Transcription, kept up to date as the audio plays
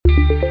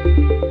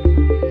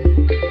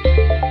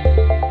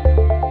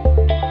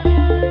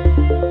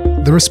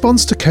The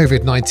response to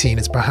COVID-19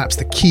 is perhaps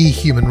the key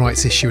human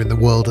rights issue in the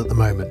world at the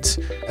moment,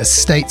 as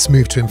states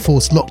move to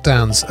enforce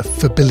lockdowns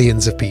for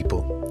billions of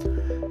people.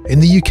 In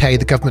the UK,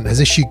 the government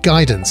has issued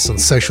guidance on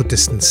social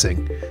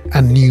distancing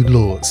and new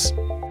laws.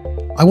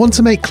 I want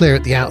to make clear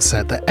at the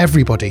outset that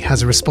everybody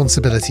has a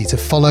responsibility to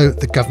follow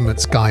the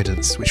government's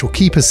guidance, which will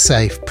keep us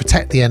safe,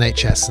 protect the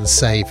NHS and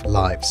save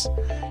lives.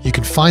 You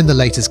can find the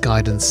latest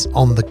guidance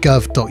on the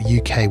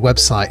gov.uk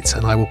website,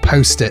 and I will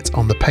post it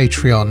on the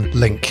Patreon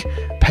link,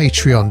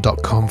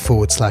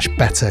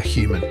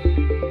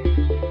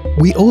 patreon.com/betterhuman.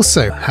 We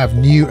also have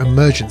new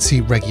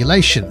emergency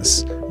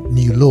regulations,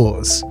 new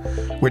laws,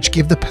 which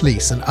give the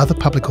police and other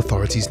public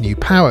authorities new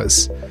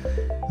powers.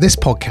 This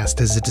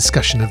podcast is a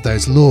discussion of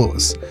those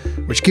laws,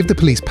 which give the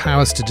police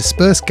powers to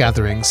disperse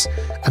gatherings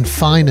and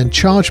fine and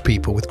charge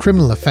people with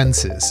criminal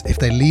offences if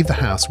they leave the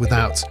house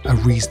without a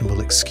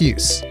reasonable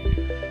excuse.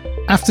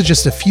 After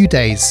just a few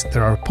days,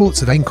 there are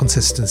reports of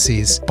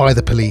inconsistencies by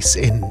the police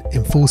in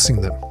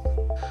enforcing them.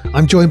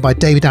 I'm joined by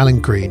David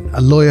Allen Green,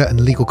 a lawyer and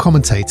legal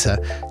commentator,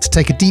 to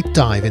take a deep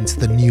dive into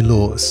the new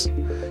laws.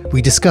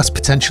 We discuss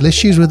potential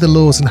issues with the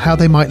laws and how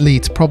they might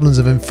lead to problems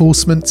of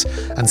enforcement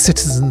and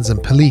citizens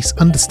and police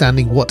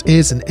understanding what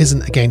is and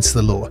isn't against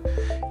the law.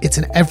 It's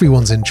in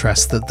everyone's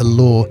interest that the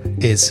law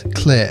is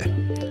clear.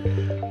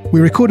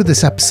 We recorded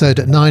this episode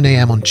at 9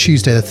 a.m. on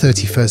Tuesday the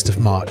 31st of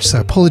March, so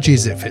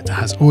apologies if it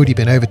has already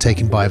been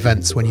overtaken by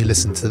events when you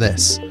listen to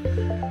this.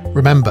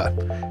 Remember,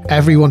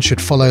 everyone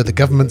should follow the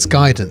government's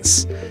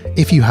guidance.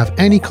 If you have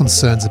any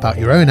concerns about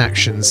your own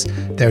actions,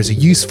 there is a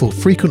useful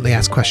frequently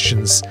asked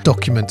questions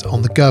document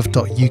on the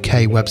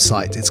gov.uk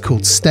website. It's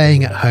called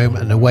Staying at Home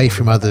and Away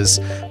from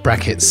Others,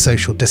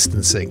 (social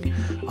distancing).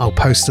 I'll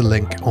post a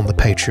link on the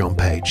Patreon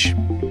page.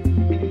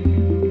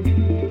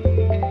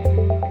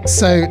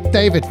 So,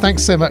 David,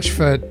 thanks so much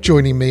for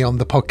joining me on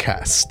the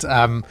podcast.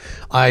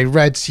 I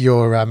read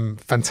your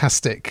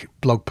fantastic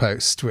blog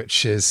post,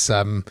 which is,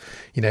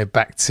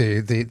 back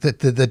to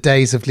the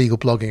days of legal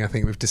blogging. I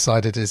think we've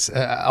decided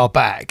are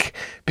back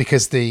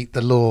because the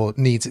law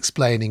needs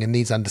explaining and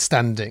needs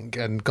understanding,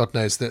 and God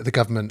knows that the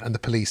government and the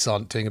police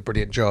aren't doing a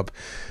brilliant job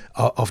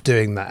of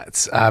doing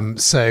that.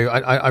 So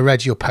I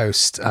read your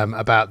post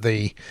about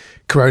the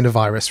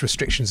coronavirus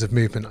restrictions of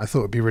movement. I thought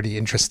it would be really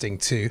interesting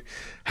to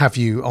have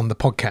you on the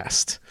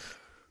podcast.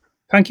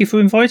 Thank you for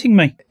inviting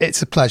me.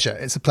 It's a pleasure.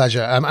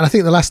 And I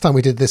think the last time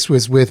we did this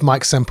was with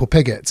Mike Semple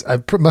Piggott.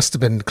 It must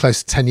have been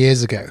close to 10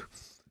 years ago.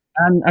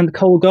 And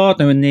Cole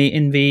Gardner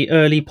in the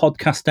early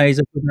podcast days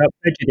of Without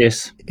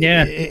Prejudice.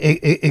 Yeah.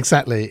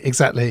 Exactly.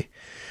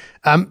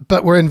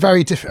 But we're in a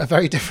very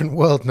different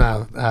world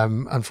now,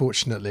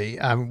 unfortunately,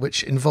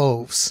 which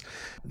involves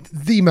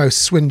the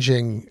most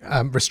swinging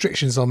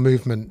restrictions on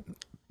movement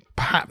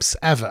perhaps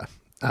ever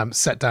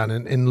set down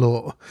in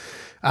law.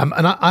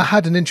 And I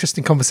had an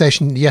interesting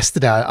conversation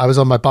yesterday. I was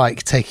on my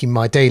bike taking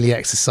my daily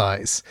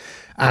exercise,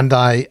 and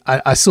I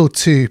saw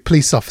two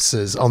police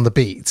officers on the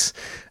beat,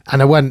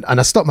 and I went and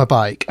I stopped my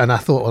bike and I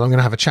thought, well, I'm going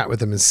to have a chat with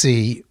them and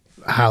see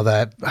how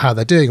they're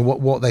doing and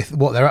what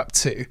they're up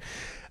to.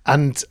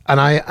 And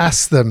I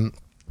asked them,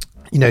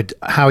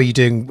 how are you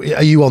doing?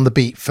 Are you on the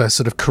beat for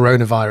sort of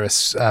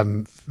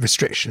coronavirus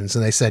restrictions?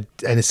 And they said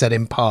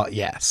in part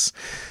yes.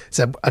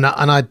 So and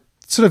I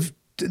sort of,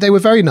 they were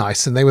very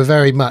nice, and they were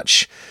very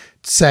much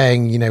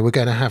saying, we're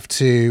going to have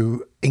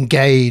to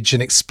engage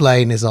and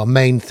explain is our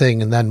main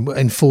thing, and then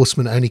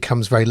enforcement only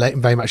comes very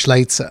much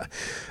later.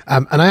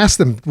 And I asked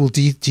them, well, do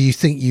you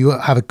think you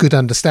have a good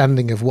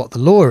understanding of what the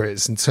law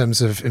is in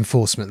terms of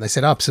enforcement? They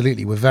said,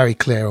 absolutely, we're very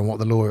clear on what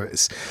the law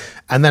is.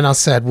 And then I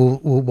said, well,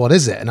 what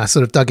is it? And I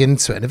sort of dug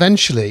into it. And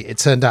eventually it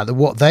turned out that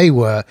what they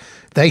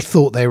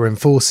thought they were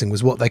enforcing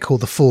was what they call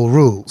the 4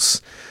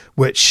 rules,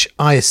 which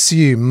I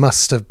assume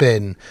must have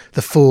been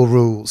the 4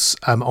 rules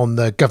on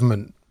the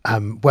government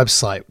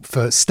website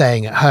for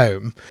staying at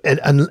home,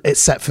 and it's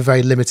set for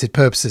very limited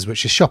purposes,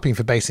 which is shopping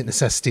for basic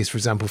necessities, for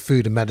example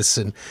food and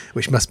medicine,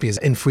 which must be as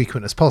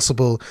infrequent as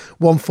possible,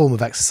 1 form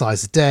of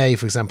exercise a day,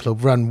 for example a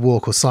run,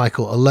 walk or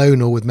cycle,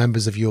 alone or with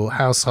members of your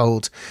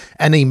household,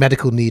 any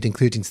medical need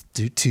including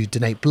to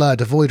donate blood,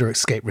 avoid or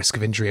escape risk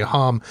of injury or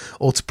harm,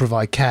 or to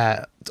provide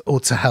care or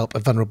to help a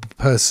vulnerable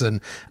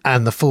person,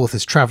 and the 4th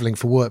is travelling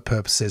for work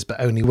purposes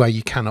but only where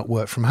you cannot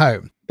work from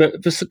home.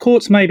 But the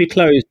courts may be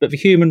closed, but the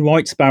human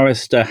rights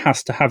barrister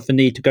has to have the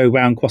need to go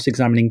round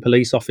cross-examining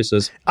police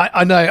officers.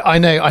 I know. I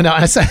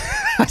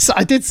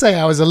did say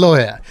I was a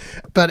lawyer,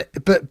 but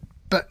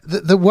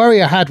the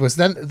worry I had was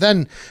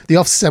then the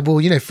officer said, well,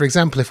 for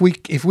example,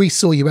 if we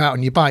saw you out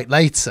on your bike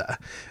later,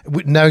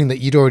 knowing that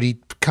you'd already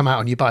come out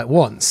on your bike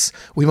once,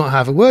 we might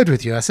have a word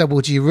with you. I said,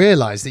 well, do you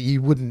realise that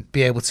you wouldn't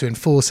be able to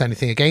enforce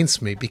anything against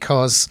me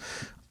because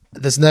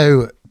there's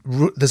no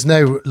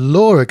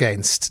law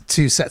against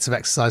 2 sets of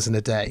exercise in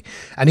a day?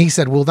 And he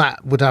said, well,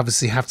 that would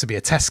obviously have to be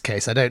a test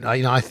case.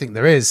 I think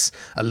there is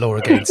a law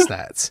against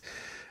that.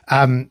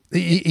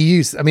 He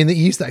used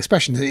that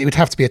expression. It would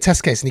have to be a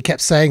test case, and he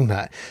kept saying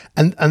that,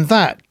 and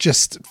that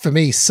just for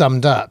me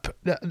summed up.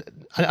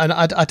 And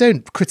I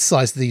don't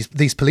criticise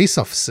these police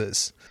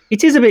officers.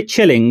 It is a bit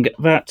chilling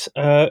that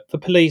the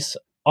police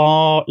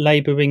are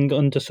labouring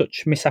under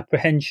such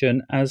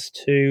misapprehension as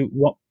to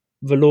what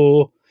the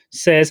law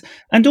says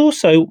and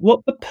also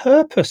what the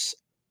purpose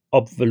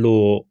of the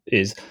law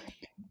is.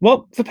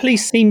 What the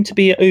police seem to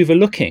be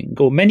overlooking,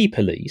 or many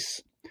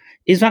police,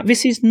 is that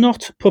this is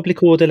not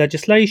public order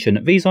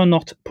legislation. These are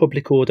not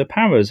public order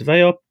powers.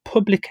 They are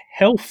public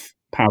health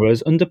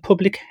powers under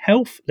public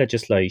health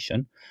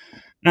legislation.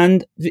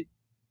 And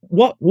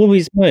what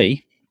worries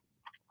me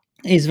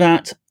is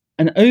that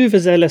an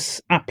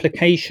overzealous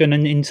application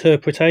and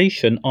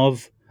interpretation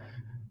of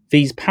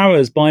these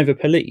powers by the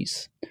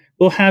police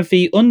will have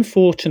the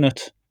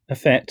unfortunate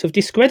effect of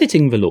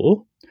discrediting the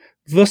law,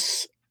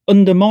 thus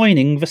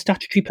undermining the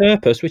statutory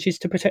purpose, which is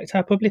to protect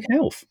our public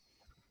health.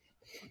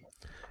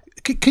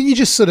 Can you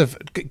just sort of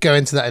go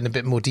into that in a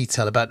bit more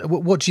detail about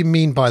what do you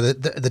mean by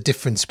the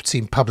difference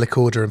between public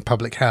order and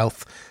public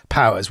health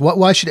powers?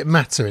 Why should it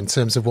matter in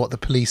terms of what the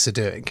police are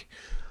doing?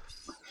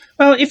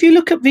 Well, if you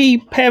look at the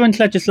parent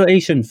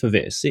legislation for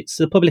this, it's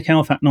the Public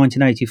Health Act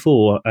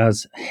 1984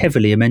 as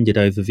heavily amended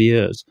over the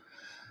years.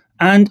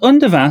 And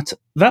under that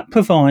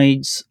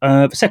provides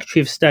the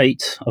Secretary of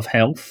State of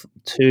Health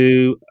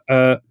to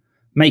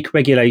make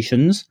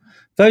regulations.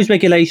 Those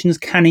regulations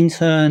can in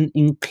turn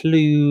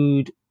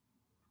include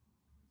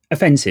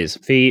offences.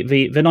 The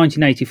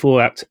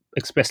 1984 Act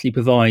expressly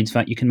provides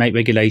that you can make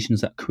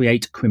regulations that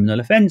create criminal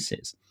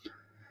offences.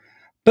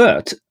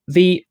 But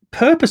the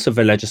purpose of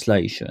the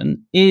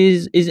legislation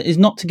is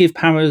not to give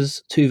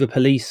powers to the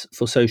police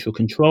for social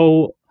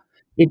control.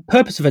 The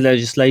purpose of the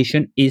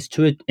legislation is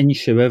to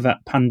ensure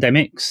that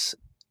pandemics,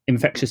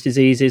 infectious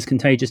diseases,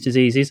 contagious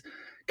diseases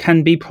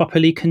can be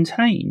properly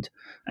contained.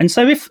 And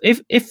so if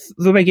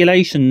the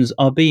regulations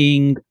are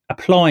being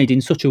applied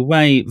in such a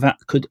way that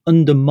could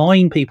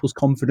undermine people's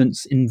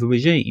confidence in the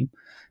regime,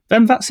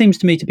 then that seems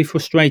to me to be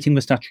frustrating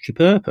the statutory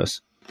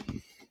purpose.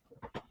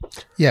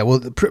 Yeah, well,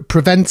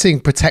 preventing,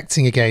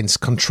 protecting against,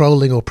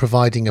 controlling or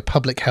providing a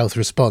public health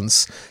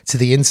response to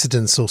the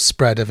incidence or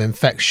spread of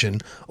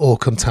infection or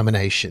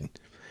contamination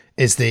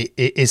is the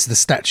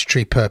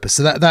statutory purpose.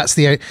 So that's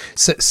the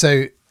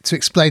so to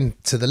explain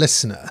to the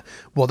listener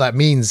what that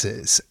means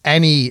is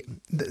there's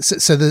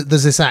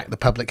this act, the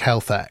Public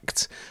Health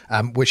Act,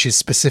 which is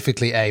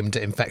specifically aimed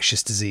at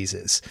infectious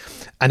diseases,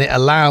 and it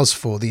allows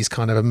for these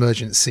kind of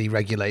emergency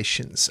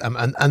regulations,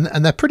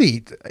 and they're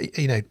pretty,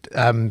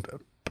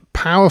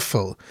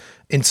 powerful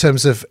in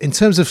terms of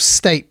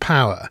state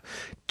power.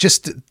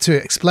 Just to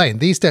explain,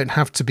 these don't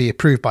have to be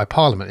approved by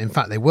Parliament. In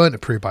fact, they weren't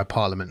approved by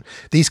Parliament.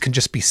 These can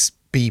just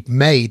be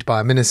made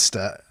by a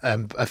minister,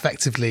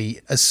 effectively,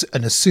 as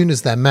soon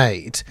as they're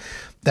made,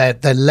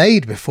 they're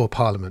laid before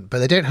Parliament, but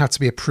they don't have to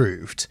be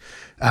approved,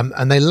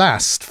 and they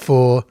last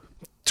for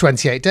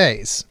 28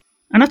 days.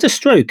 And at a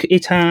stroke,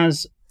 it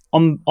has,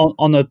 on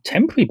a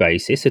temporary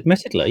basis,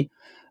 admittedly,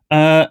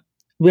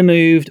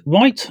 removed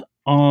right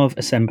of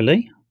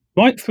assembly,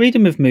 right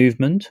freedom of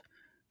movement,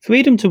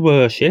 freedom to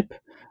worship,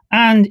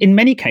 and in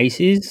many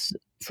cases,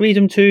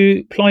 freedom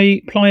to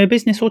ply a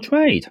business or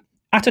trade.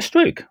 At a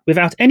stroke,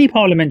 without any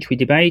parliamentary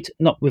debate,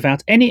 not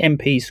without any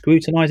MPs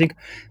scrutinising.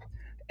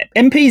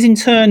 MPs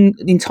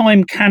in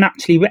time can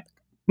actually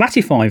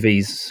ratify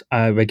these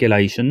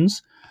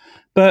regulations,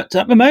 but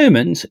at the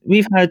moment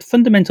we've had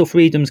fundamental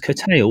freedoms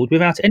curtailed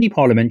without any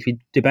parliamentary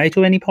debate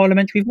or any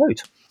parliamentary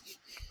vote.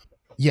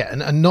 Yeah,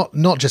 and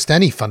not just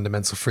any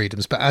fundamental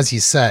freedoms, but as you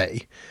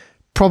say,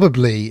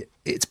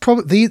 this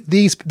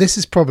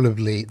is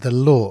probably the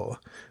law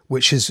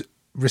which has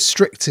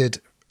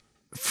restricted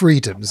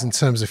freedoms in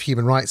terms of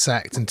Human Rights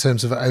Act, in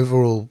terms of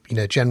overall,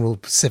 general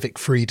civic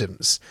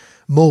freedoms,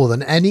 more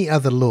than any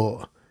other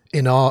law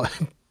in our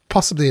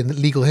possibly in the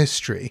legal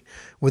history,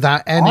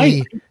 without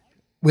any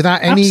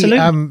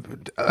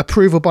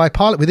approval by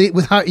Parliament,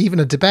 without even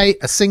a debate,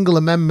 a single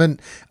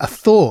amendment, a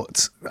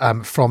thought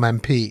from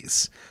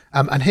MPs.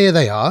 And here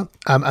they are,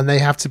 and they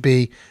have to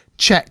be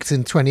checked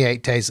in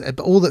 28 days. But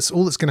all that's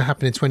going to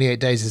happen in 28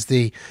 days is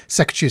the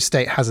Secretary of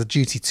State has a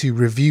duty to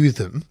review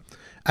them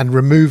and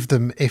remove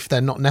them if they're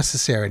not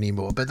necessary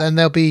anymore, but then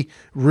they'll be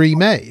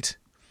remade.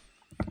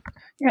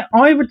 Yeah,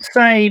 I would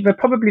say they're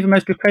probably the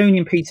most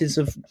draconian pieces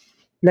of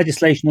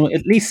legislation, or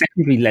at least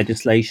secondary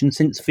legislation,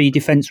 since the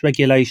defence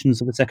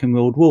regulations of the Second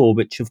World War,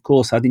 which of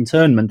course had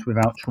internment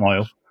without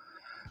trial,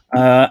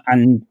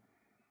 and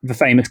the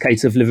famous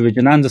case of Liveridge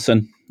and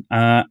Anderson,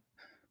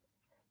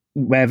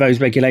 where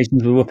those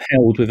regulations were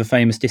upheld with a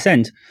famous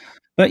dissent.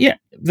 But yeah,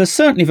 they're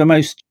certainly the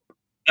most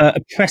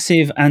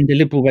oppressive and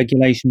illiberal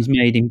regulations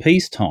made in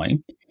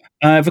peacetime.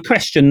 The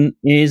question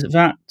is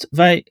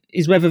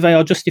whether they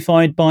are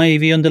justified by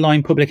the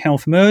underlying public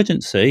health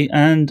emergency,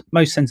 and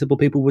most sensible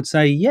people would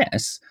say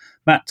yes,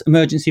 that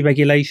emergency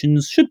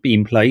regulations should be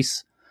in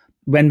place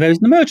when there is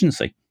an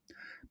emergency.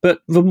 But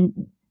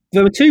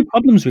there are two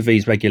problems with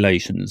these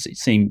regulations, it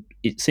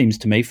seems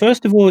to me.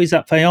 First of all is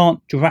that they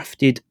aren't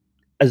drafted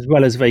as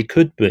well as they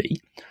could be.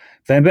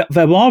 There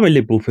are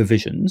illiberal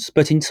provisions,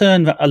 but in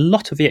turn that a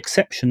lot of the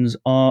exceptions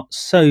are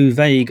so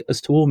vague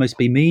as to almost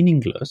be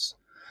meaningless.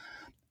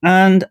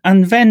 And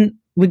then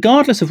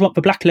regardless of what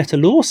the black letter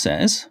law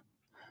says,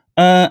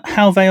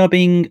 how they are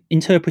being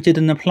interpreted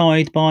and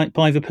applied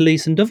by the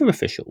police and other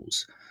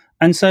officials.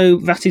 And so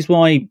that is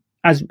why,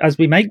 as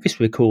we make this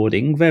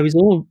recording, there is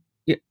a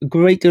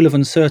great deal of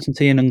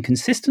uncertainty and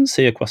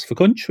inconsistency across the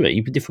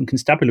country. The different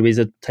constabularies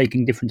are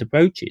taking different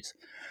approaches.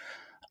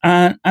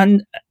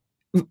 And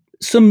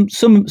some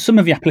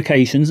of the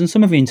applications and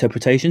some of the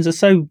interpretations are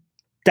so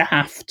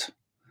daft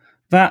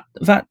that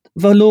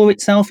the law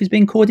itself is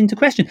being called into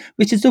question,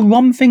 which is the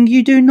one thing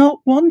you do not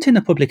want in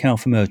a public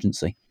health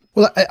emergency.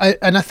 Well,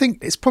 I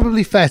think it's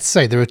probably fair to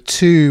say there's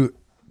two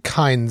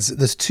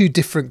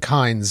different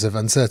kinds of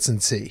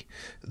uncertainty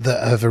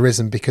that have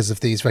arisen because of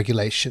these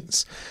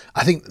regulations.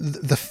 I think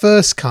the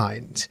first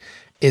kind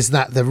is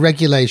that the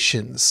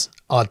regulations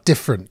are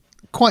different,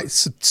 quite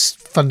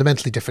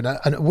fundamentally different.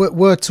 And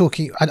we're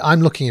talking, and I'm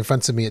looking in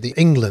front of me at the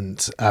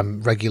England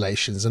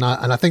regulations, and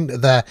I think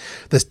that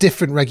there's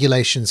different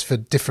regulations for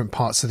different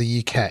parts of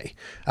the UK,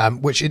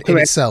 which in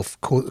itself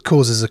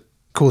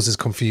causes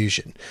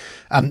confusion.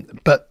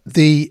 But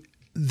the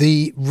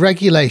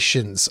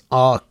regulations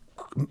are,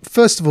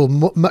 first of all,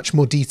 much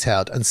more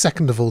detailed, and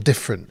second of all,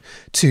 different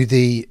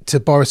to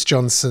Boris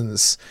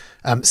Johnson's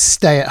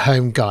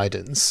stay-at-home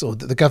guidance, or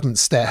the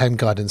government's stay-at-home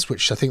guidance,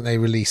 which I think they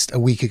released a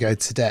week ago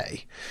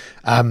today.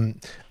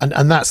 And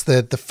that's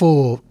the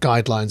 4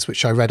 guidelines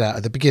which I read out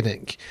at the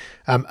beginning.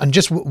 And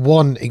just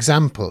one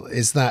example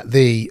is that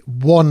the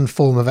 1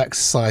 form of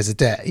exercise a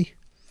day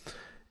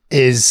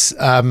does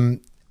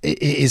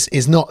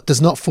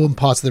not form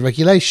part of the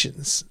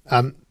regulations.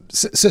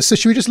 So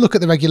should we just look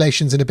at the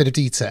regulations in a bit of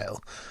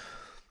detail?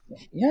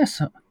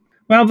 Yes.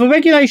 Well, the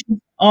regulations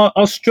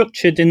are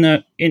structured in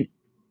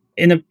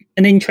an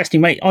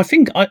interesting way. I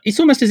think it's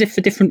almost as if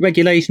the different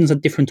regulations are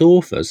different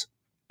authors.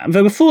 And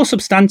there were 4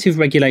 substantive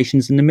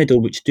regulations in the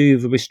middle which do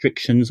the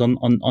restrictions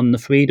on the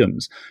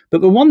freedoms. But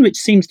the one which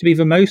seems to be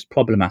the most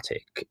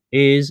problematic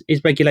is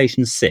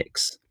Regulation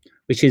 6,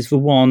 which is the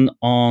one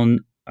on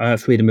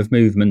freedom of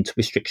movement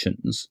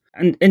restrictions.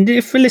 And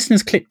if the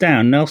listeners click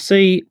down, they'll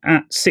see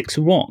at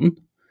 6.1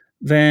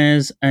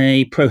 there's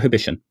a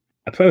prohibition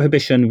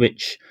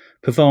which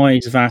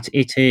provides that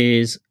it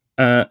is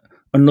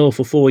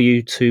unlawful for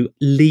you to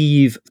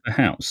leave the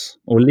house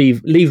or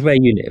leave where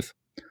you live.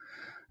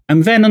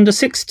 And then under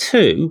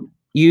 6.2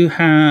 you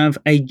have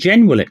a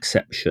general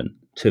exception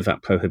to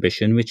that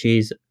prohibition, which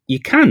is you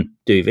can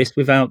do this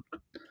with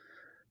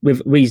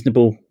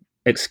reasonable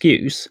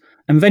excuse.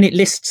 And then it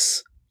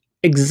lists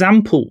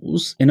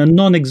examples in a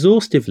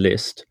non-exhaustive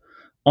list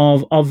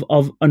of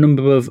a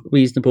number of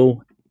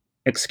reasonable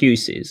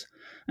excuses.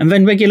 And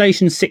then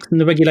Regulation 6 and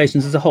the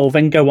regulations as a whole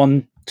then go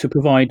on to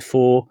provide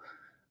for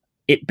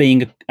it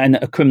being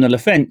a criminal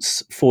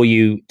offence for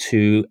you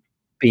to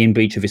be in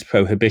breach of this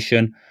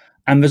prohibition.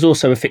 And there's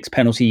also a fixed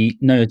penalty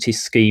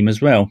notice scheme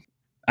as well.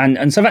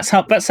 And so that's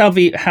how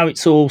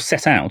it's all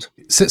set out.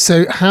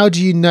 So how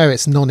do you know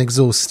it's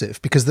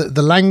non-exhaustive? Because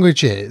the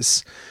language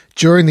is,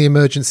 during the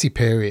emergency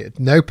period,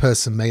 no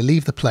person may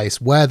leave the place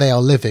where they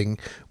are living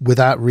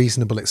without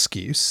reasonable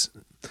excuse.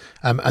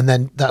 And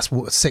then that's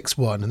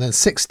 6.1. And then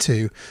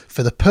 6.2,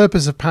 for the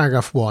purpose of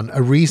paragraph 1,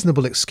 a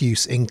reasonable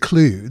excuse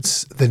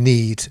includes the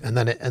need, and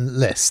then it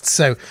lists.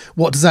 So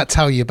what does that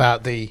tell you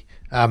about the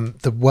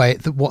way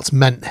that what's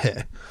meant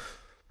here?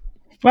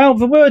 Well,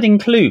 the word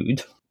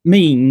include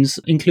means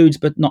includes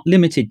but not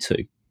limited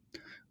to.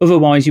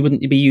 Otherwise, you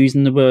wouldn't be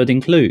using the word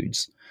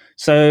includes.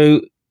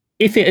 So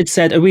if it had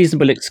said a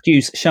reasonable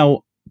excuse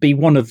shall be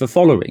one of the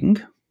following,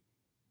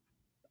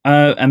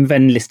 and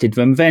then listed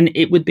them, then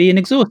it would be an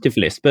exhaustive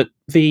list. But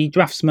the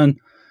draftsman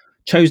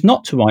chose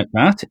not to write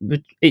that.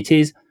 It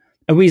is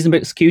a reasonable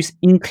excuse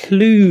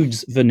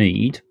includes the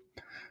need.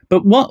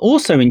 But what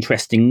also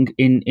interesting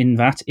in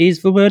that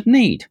is the word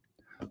need,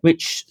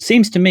 which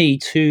seems to me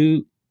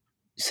to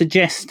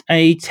suggest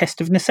a test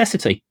of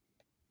necessity.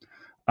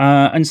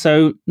 And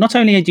so not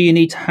only do you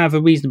need to have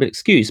a reasonable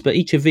excuse, but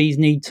each of these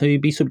need to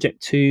be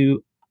subject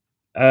to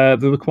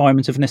the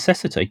requirement of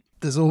necessity.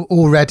 There's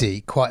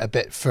already quite a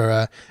bit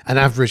for an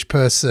average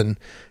person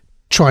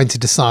trying to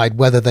decide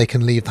whether they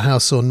can leave the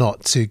house or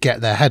not to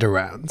get their head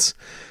around.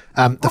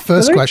 The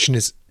first question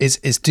is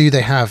do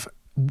they have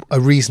a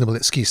reasonable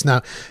excuse?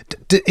 Now,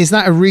 is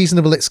that a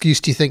reasonable excuse,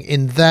 do you think,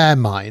 in their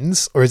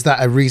minds, or is that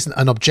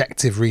an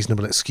objective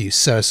reasonable excuse?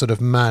 So a sort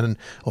of man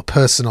or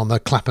person on the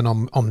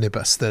Clapham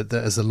omnibus, that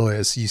as the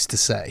lawyers used to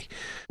say.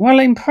 Well,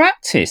 in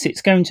practice,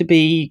 it's going to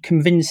be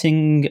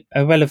convincing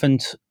a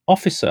relevant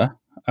officer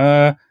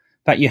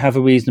that you have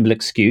a reasonable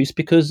excuse,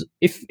 because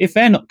if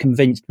they're not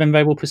convinced, then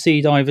they will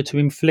proceed either to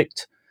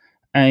inflict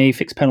a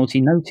fixed penalty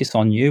notice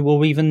on you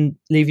or even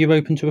leave you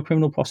open to a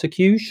criminal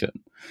prosecution.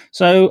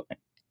 So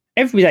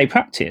everyday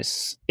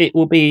practice, it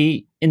will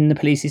be in the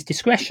police's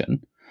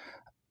discretion,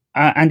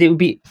 and it would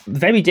be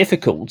very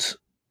difficult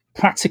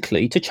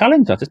practically to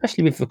challenge that,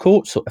 especially with the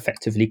courts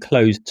effectively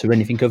closed to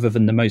anything other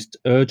than the most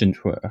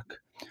urgent work.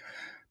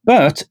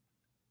 But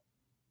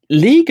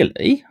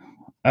legally,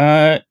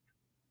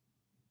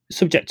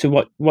 subject to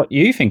what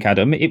you think,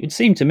 Adam, it would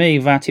seem to me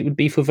that it would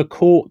be for the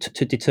court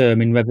to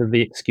determine whether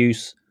the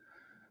excuse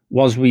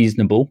was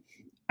reasonable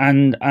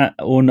and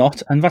or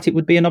not, and that it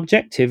would be an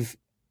objective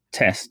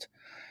test.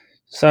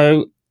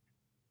 So,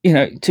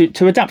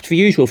 to adapt the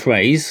usual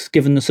phrase,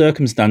 given the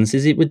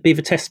circumstances, it would be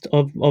the test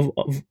of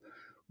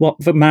what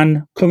the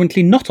man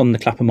currently not on the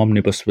Clapham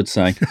omnibus would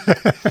say.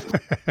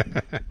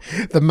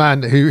 The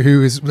man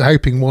who is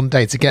hoping one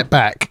day to get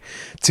back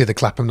to the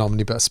Clapham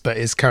omnibus, but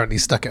is currently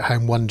stuck at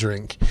home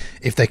wondering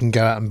if they can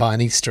go out and buy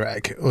an Easter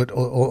egg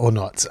or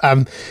not.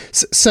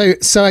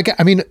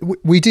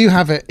 We do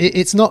have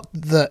it's not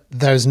that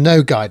there's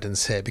no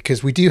guidance here,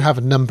 because we do have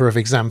a number of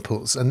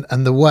examples,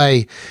 and the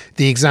way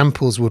the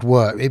examples would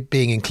work, it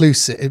being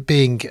inclusive,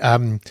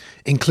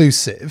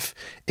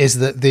 is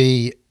that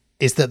the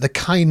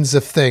kinds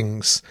of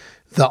things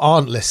that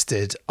aren't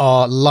listed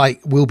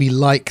will be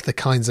like the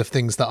kinds of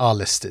things that are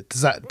listed.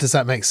 Does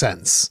that make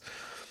sense?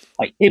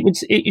 It would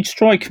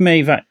strike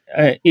me that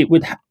it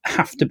would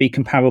have to be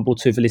comparable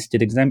to the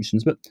listed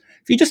exemptions. But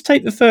if you just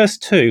take the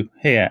first two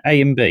here,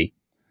 A and B,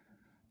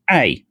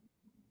 A,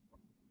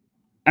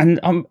 and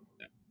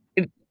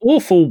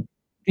awful,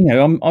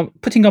 I'm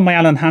putting on my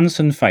Alan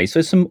Hansen face.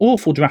 There's some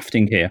awful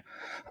drafting here.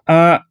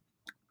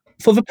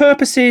 For the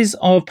purposes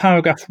of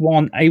paragraph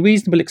 1, a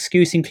reasonable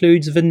excuse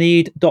includes the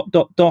need ...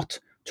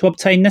 to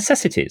obtain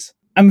necessities.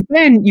 And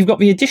then you've got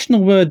the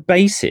additional word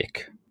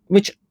basic,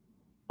 which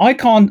I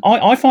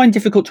find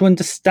difficult to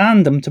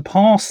understand them to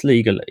pass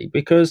legally,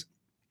 because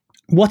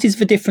what is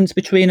the difference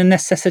between a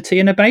necessity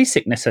and a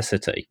basic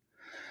necessity?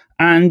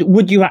 And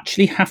would you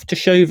actually have to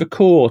show the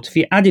court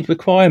the added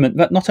requirement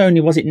that not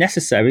only was it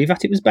necessary,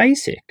 that it was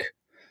basic?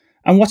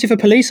 And what if a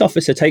police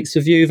officer takes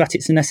the view that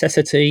it's a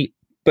necessity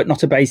but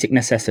not a basic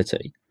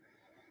necessity?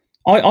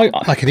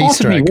 Like an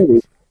Easter egg.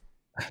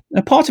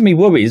 A part of me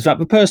worries that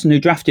the person who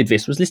drafted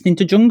this was listening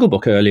to Jungle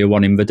Book earlier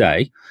on in the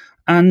day,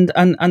 and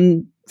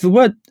the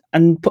word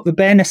and put the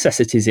bare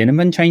necessities in and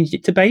then changed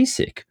it to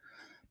basic.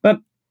 But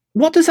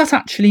what does that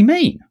actually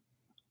mean?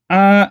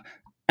 And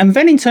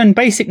then in turn,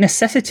 basic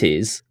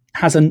necessities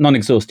has a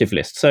non-exhaustive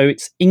list, so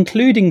it's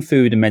including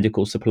food and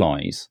medical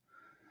supplies,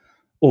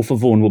 or for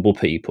vulnerable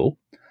people,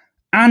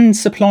 and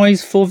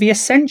supplies for the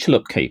essential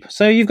upkeep.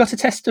 So you've got a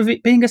test of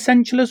it being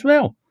essential as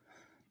well.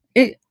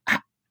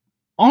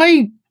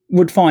 I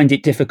would find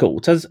it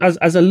difficult as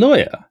a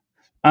lawyer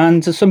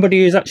and as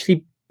somebody who's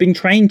actually been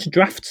trained to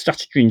draft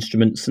statutory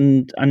instruments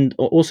and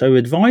also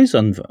advise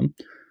on them,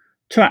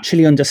 to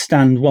actually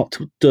understand what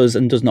does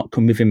and does not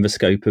come within the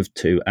scope of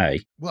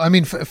 2A. Well, I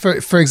mean,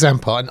 for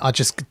example, and I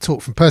just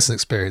talk from personal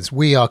experience,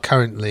 we are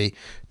currently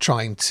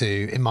trying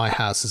to, in my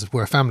house, as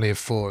we're a family of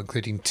 4,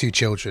 including 2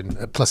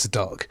 children plus a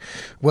dog,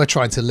 we're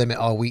trying to limit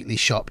our weekly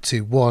shop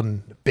to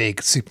one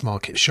big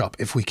supermarket shop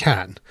if we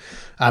can.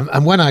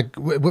 And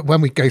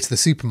when we go to the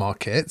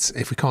supermarket,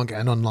 if we can't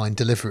get an online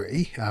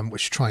delivery,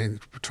 which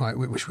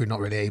we're not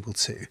really able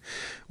to,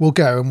 we'll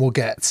go and we'll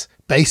get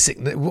basic,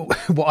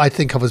 what I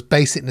think of as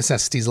basic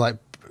necessities like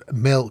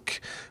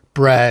milk,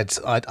 bread,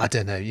 I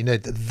don't know,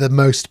 the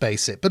most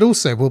basic, but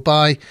also we'll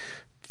buy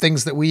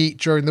things that we eat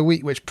during the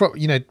week, which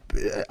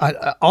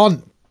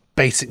aren't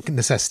basic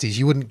necessities.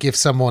 You wouldn't give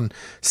someone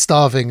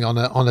starving on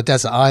a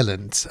desert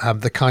island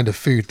the kind of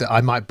food that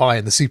I might buy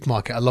in the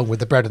supermarket along with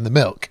the bread and the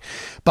milk.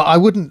 But I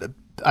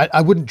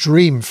wouldn't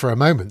dream for a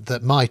moment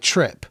that my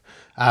trip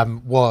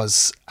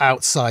was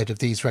outside of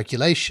these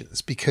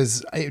regulations,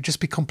 because it would just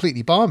be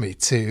completely balmy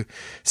to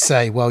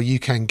say, well, you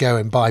can go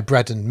and buy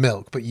bread and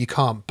milk, but you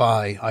can't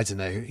buy, I don't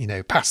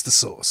know, pasta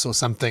sauce or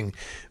something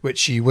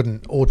which you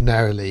wouldn't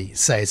ordinarily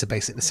say is a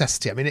basic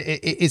necessity. I mean,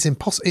 it is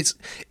impossible.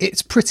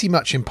 It's pretty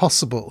much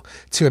impossible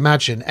to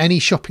imagine any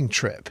shopping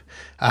trip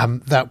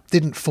that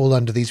didn't fall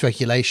under these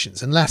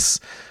regulations, unless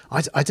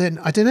I don't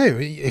know,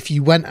 if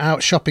you went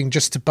out shopping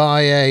just to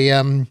buy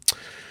a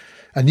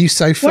new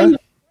sofa. Well,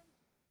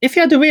 if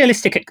you had a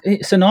realistic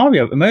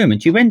scenario at the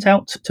moment, you went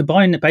out to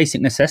buy the basic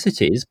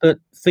necessities, but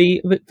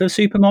the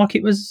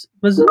supermarket was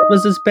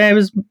as bare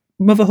as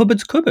Mother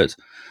Hubbard's cupboard.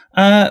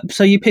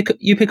 So you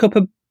pick up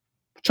a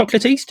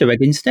chocolate Easter egg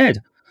instead.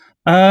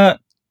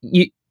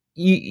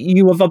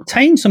 You have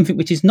obtained something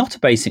which is not a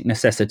basic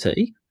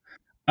necessity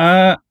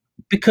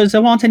because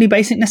there aren't any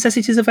basic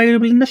necessities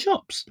available in the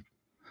shops.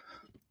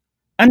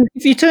 And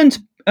if you turn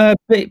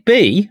to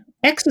B,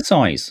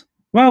 exercise.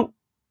 Well,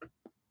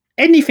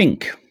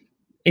 anything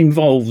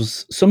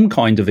involves some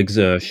kind of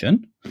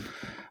exertion.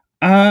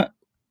 And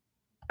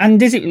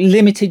is it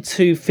limited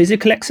to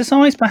physical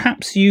exercise?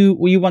 Perhaps you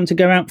want to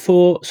go out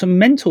for some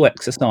mental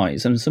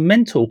exercise and some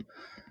mental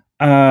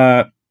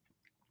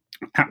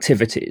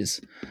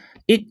activities.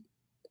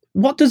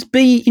 What does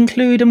B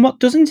include and what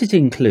doesn't it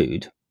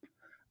include?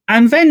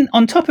 And then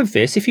on top of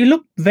this, if you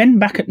look then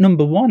back at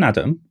number 1,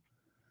 Adam,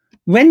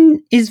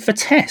 when is the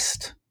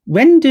test?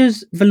 When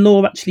does the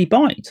law actually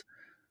bite?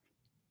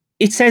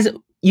 It says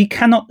you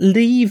cannot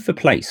leave the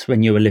place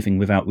when you are living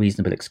without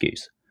reasonable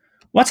excuse.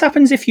 What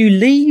happens if you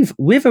leave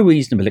with a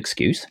reasonable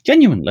excuse,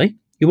 genuinely?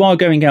 You are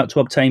going out to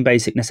obtain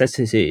basic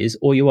necessities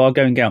or you are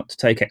going out to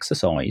take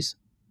exercise.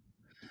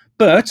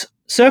 But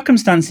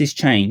circumstances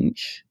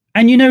change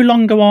and you no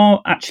longer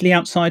are actually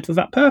outside for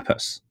that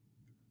purpose.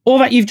 Or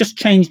that you've just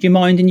changed your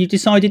mind and you've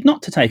decided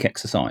not to take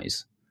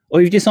exercise.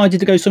 Or you've decided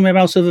to go somewhere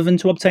else other than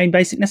to obtain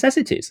basic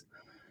necessities.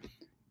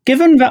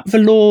 Given that the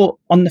law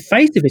on the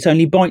face of it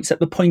only bites at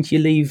the point you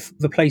leave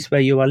the place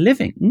where you are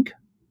living,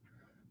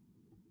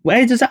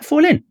 where does that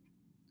fall in?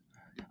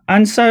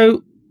 And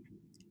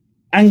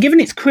given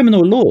it's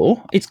criminal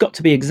law, it's got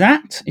to be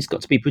exact, it's got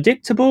to be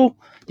predictable,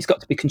 it's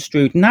got to be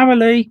construed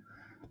narrowly.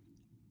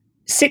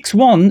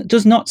 6.1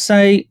 does not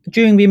say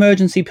during the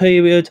emergency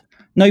period,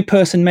 no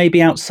person may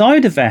be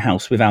outside of their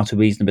house without a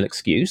reasonable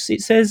excuse.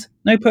 It says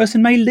no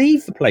person may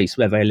leave the place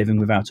where they're living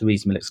without a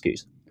reasonable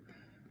excuse.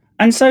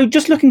 And so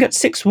just looking at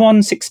 6.1,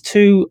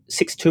 6.2,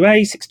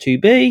 6.2a,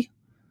 6.2b,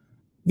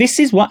 this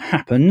is what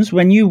happens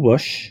when you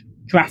rush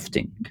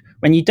drafting,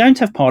 when you don't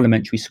have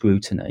parliamentary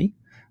scrutiny.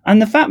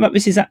 And the fact that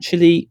this is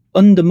actually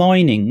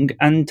undermining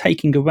and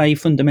taking away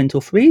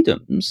fundamental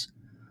freedoms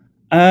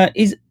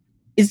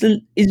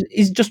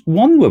is just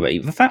one worry.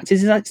 The fact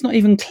is that it's not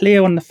even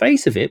clear on the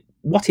face of it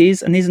what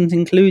is and isn't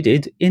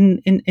included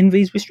in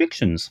these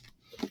restrictions.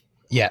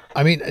 Yeah,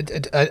 I mean,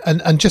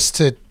 and just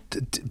to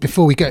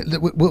before we go,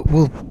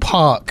 we'll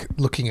park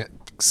looking at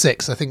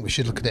 6. I think we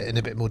should look at it in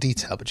a bit more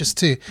detail, but just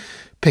to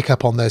pick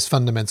up on those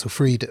fundamental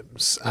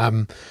freedoms.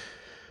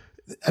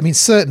 I mean,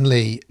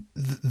 certainly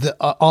the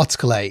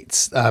Article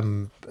 8,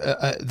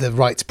 the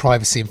right to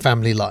privacy and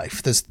family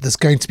life, there's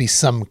going to be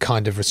some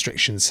kind of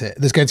restrictions here.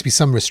 There's going to be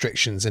some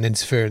restrictions and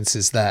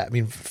interferences there. I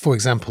mean, for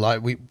example,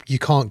 you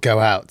can't go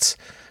out,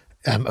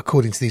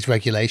 according to these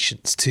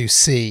regulations, to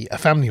see a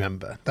family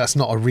member. That's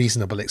not a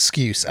reasonable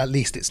excuse. At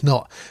least it's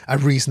not a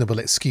reasonable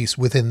excuse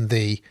within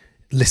the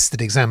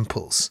listed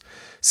examples.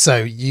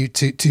 So you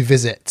to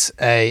visit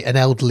an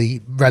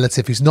elderly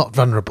relative who's not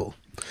vulnerable,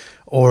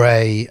 or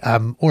a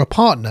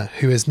partner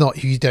who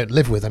you don't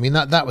live with. I mean,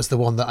 that was the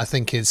one that I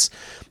think is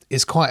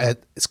quite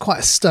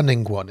a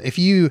stunning one. If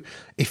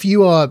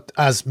you are,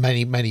 as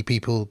many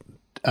people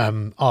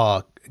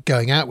are,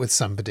 going out with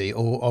somebody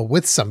or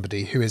with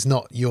somebody who is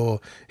not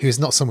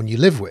someone you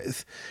live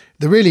with,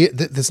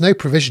 there's no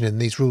provision in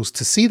these rules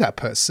to see that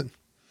person.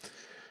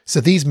 So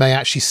these may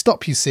actually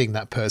stop you seeing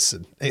that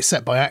person,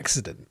 except by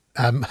accident.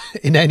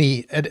 In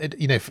any,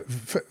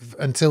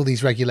 until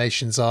these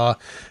regulations are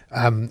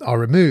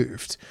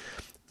removed.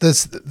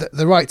 There's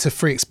the right to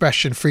free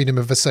expression, freedom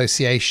of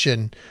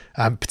association,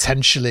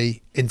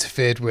 potentially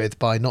interfered with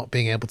by not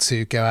being able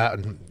to go out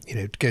and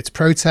go to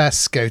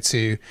protests, go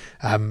to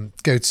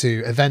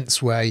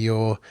events where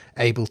you're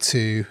able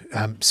to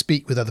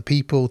speak with other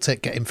people,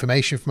 get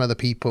information from other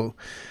people.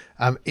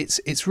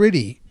 It's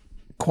really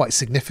quite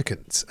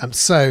significant.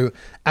 So,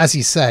 as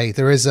you say,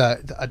 there is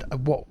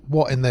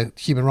what in the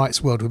human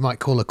rights world we might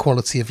call a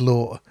quality of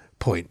law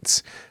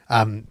point.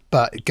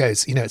 But it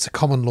goes, it's a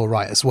common law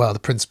right as well, the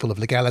principle of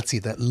legality,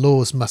 that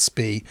laws must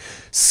be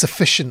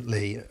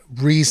sufficiently,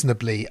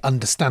 reasonably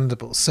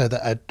understandable so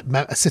that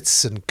a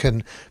citizen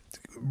can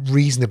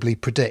reasonably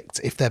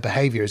predict if their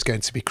behaviour is going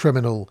to be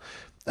criminal,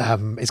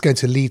 is going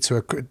to lead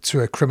to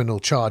a criminal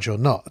charge or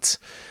not.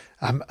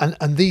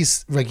 And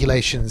these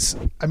regulations,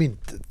 I mean,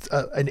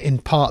 in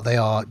part they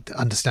are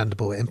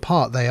understandable. In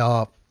part they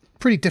are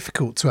pretty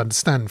difficult to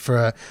understand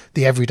for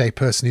the everyday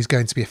person who's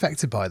going to be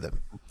affected by them.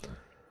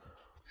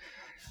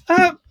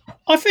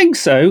 I think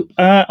so.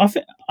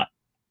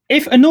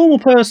 If a normal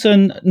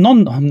person,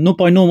 not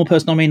by normal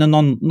person I mean a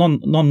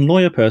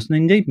non-lawyer person,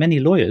 indeed many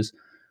lawyers,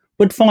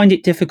 would find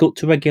it difficult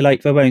to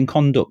regulate their own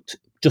conduct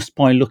just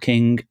by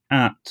looking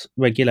at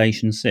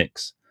Regulation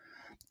 6.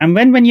 And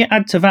when you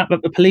add to that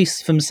the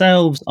police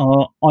themselves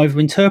are either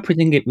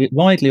interpreting it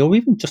widely or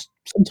even just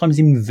sometimes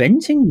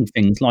inventing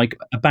things like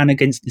a ban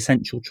against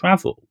essential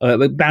travel,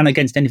 a ban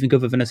against anything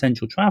other than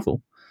essential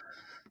travel,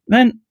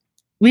 then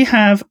we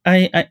have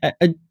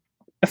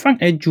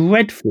frankly a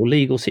dreadful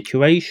legal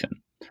situation.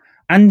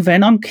 And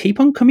then I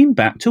keep on coming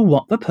back to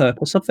what the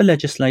purpose of the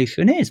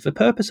legislation is. The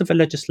purpose of the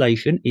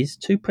legislation is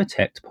to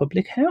protect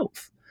public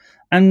health.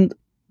 And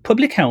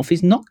public health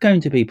is not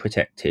going to be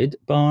protected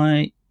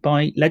by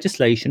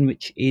legislation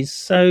which is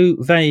so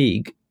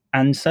vague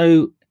and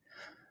so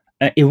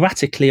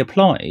erratically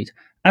applied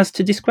as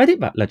to discredit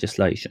that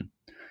legislation.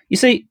 You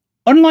see,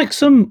 unlike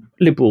some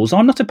liberals,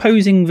 I'm not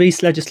opposing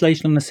this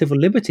legislation on a civil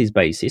liberties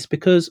basis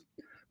because,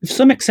 with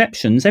some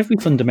exceptions, every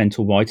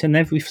fundamental right and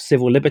every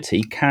civil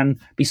liberty can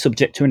be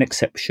subject to an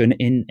exception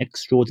in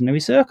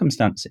extraordinary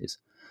circumstances.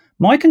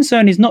 My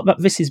concern is not that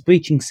this is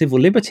breaching civil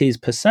liberties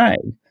per se.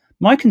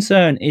 My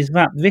concern is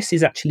that this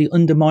is actually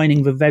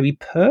undermining the very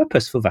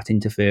purpose for that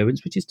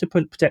interference, which is to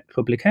protect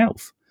public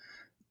health.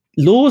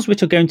 Laws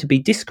which are going to be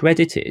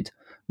discredited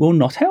will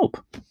not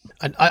help.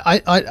 And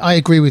I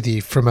agree with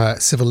you from a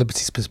civil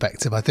liberties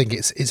perspective. I think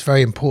it's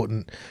very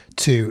important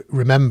to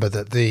remember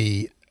that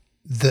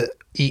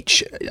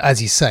each,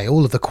 as you say,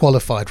 all of the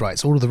qualified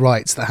rights, all of the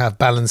rights that have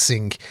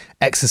balancing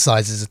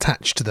exercises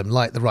attached to them,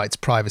 like the right to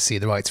privacy,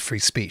 the right to free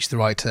speech, the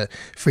right to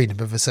freedom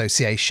of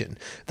association,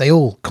 they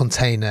all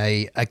contain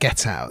a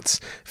get out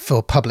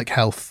for public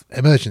health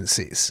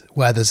emergencies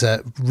where there's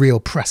a real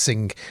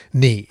pressing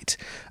need.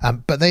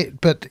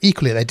 But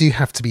equally, they do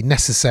have to be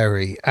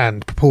necessary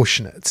and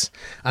proportionate.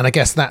 And I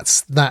guess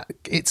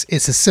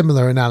it's a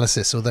similar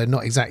analysis, although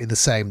not exactly the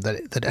same,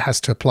 that it has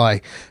to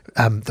apply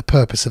the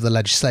purpose of the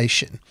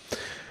legislation.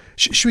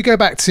 Should we go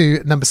back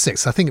to number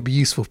 6? I think it'd be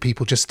useful for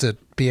people just to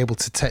be able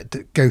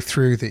to go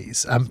through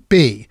these.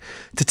 B,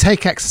 to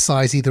take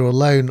exercise either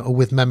alone or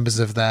with members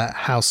of their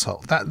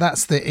household.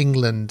 That's the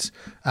England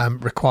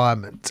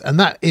requirement. And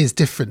that is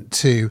different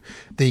to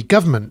the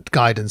government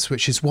guidance,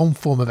 which is one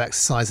form of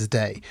exercise a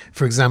day.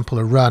 For example,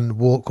 a run,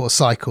 walk or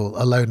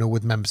cycle alone or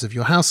with members of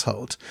your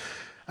household.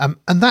 And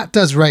that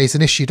does raise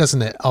an issue,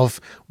 doesn't it,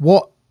 of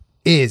what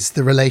is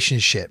the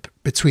relationship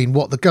between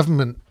what the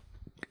government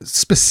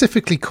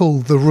specifically call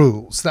the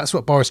rules. That's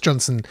what Boris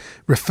Johnson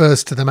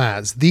refers to them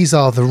as. These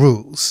are the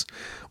rules.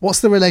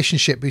 What's the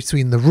relationship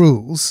between the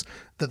rules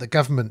that the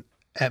government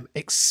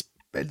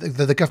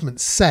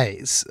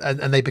says,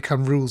 and they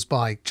become rules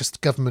by just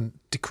government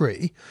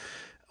decree,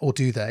 or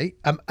do they?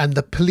 And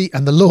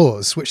the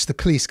laws which the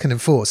police can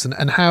enforce.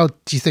 And how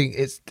do you think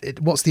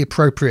what's the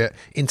appropriate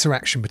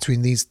interaction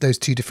between those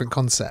two different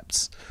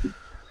concepts?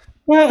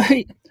 Well,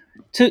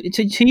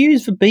 To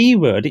use the B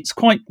word, it's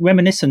quite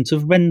reminiscent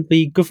of when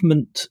the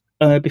government,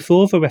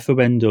 before the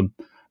referendum,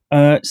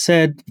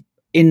 said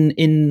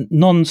in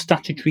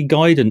non-statutory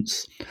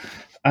guidance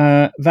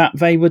that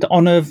they would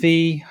honour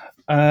the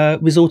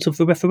result of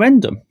the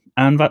referendum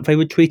and that they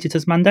would treat it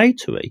as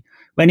mandatory,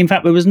 when in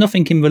fact there was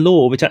nothing in the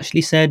law which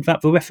actually said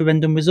that the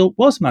referendum result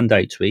was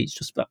mandatory. It's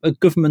just that the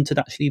government had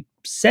actually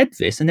said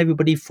this, and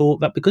everybody thought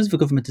that because the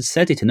government had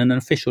said it in an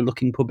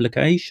official-looking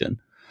publication,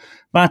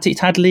 but it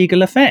had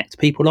legal effect.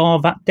 People are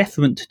that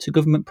deferent to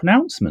government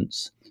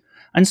pronouncements.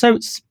 And so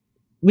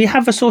we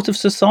have a sort of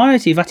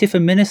society that if a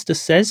minister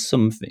says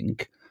something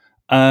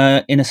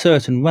in a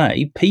certain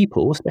way,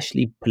 people,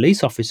 especially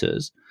police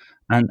officers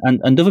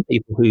and other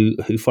people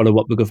who follow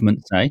what the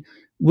government say,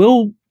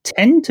 will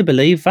tend to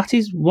believe that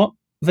is what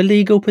the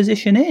legal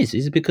position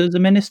is because the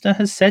minister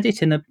has said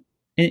it in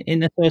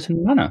a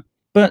certain manner.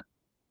 But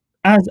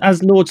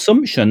as Lord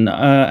Sumption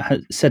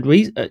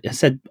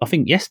said, I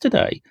think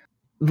yesterday,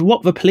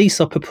 what the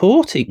police are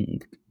purporting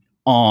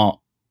are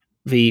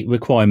the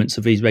requirements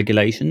of these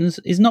regulations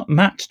is not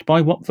matched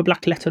by what the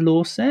black letter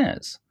law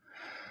says.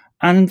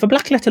 And the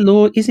black letter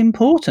law is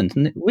important.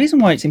 And the reason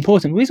why it's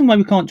important, the reason why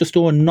we can't just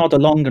all nod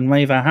along and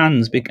wave our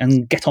hands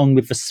and get on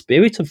with the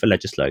spirit of the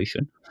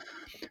legislation,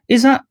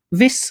 is that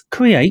this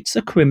creates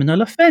a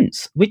criminal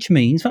offence, which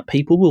means that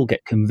people will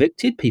get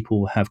convicted, people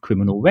will have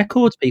criminal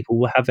records, people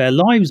will have their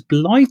lives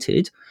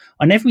blighted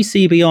on every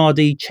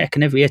CBRD check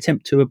and every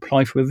attempt to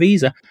apply for a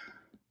visa,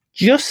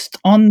 just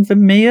on the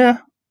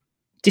mere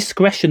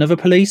discretion of a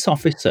police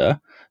officer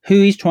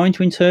who is trying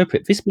to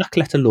interpret this black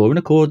letter law in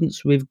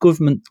accordance with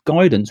government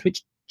guidance,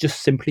 which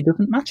just simply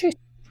doesn't match it.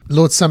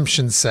 Lord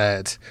Sumption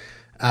said,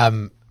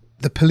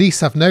 the police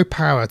have no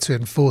power to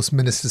enforce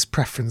ministers'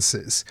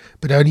 preferences,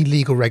 but only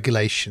legal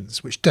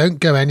regulations, which don't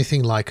go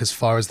anything like as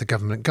far as the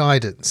government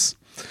guidance.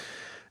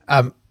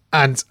 And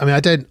I mean,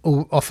 I don't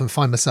often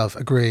find myself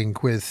agreeing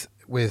with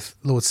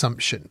Lord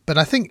Sumption, but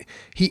I think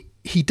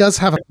he does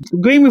have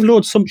agreeing with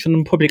Lord Sumption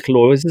on public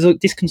law is as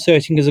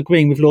disconcerting as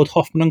agreeing with Lord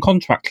Hoffman on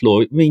contract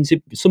law. It means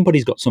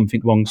somebody's got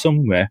something wrong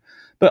somewhere.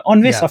 But on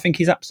this, I think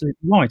he's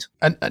absolutely right.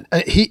 And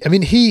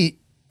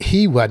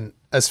he went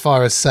as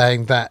far as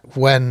saying that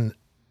when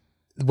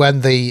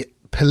the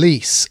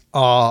police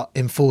are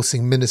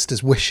enforcing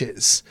ministers'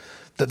 wishes,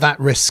 that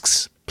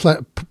risks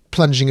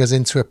plunging us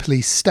into a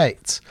police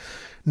state.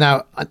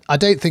 Now, I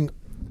don't think.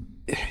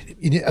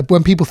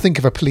 When people think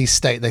of a police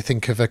state, they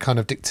think of a kind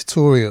of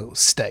dictatorial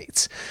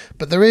state.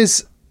 But there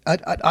is,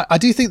 I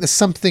do think there's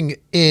something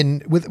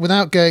in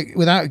without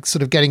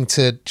sort of getting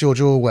to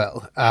George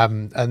Orwell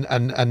and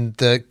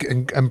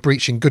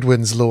breaching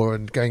Goodwin's law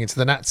and going into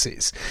the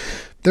Nazis.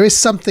 There is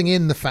something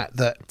in the fact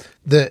that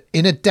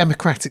in a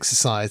democratic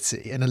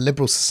society, in a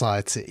liberal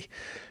society,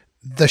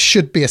 there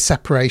should be a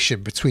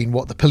separation between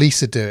what the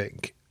police are doing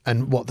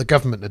and what the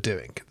government are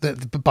doing,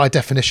 by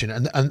definition,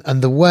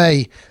 and the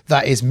way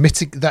that is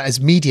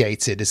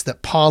mediated is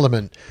that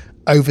Parliament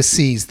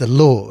oversees the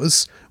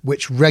laws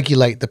which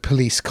regulate the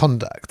police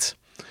conduct,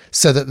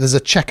 so that there's a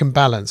check and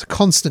balance, a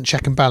constant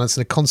check and balance,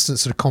 and a constant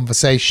sort of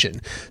conversation.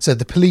 So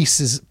the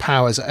police's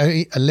powers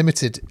are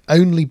limited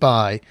only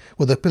by,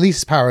 the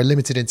police's power are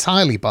limited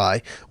entirely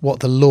by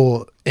what the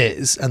law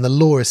is, and the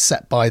law is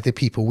set by the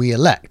people we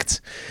elect.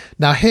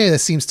 Now here there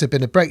seems to have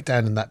been a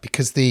breakdown in that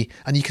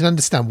and you can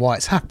understand why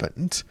it's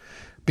happened,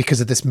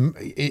 because of this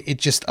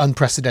just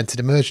unprecedented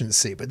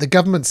emergency. But the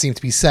government seemed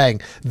to be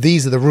saying,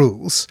 these are the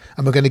rules,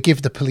 and we're going to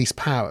give the police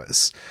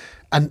powers.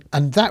 And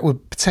that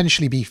would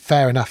potentially be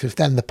fair enough if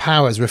then the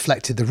powers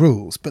reflected the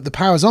rules, but the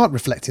powers aren't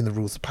reflecting the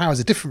rules. The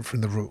powers are different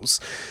from the rules.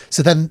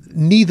 So then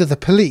neither the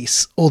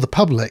police or the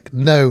public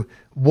know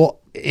what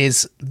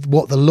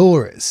the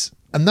law is.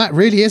 And that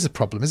really is a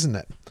problem, isn't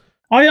it?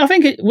 I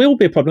think it will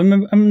be a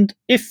problem. And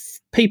if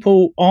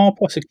people are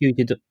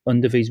prosecuted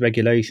under these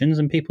regulations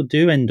and people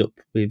do end up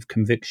with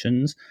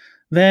convictions,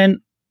 then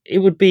it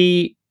would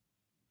be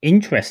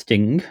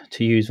interesting,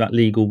 to use that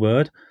legal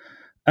word,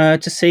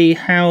 to see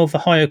how the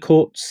higher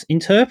courts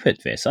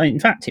interpret this. In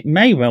fact, it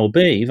may well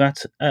be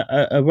that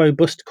a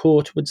robust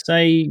court would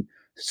say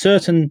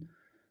certain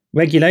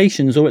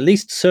regulations, or at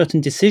least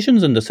certain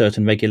decisions under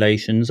certain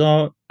regulations,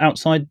 are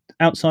outside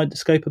the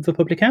scope of the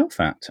Public Health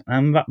Act,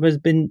 and that has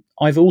been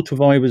either altered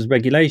via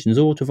regulations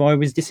or altered via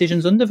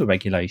decisions under the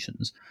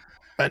regulations.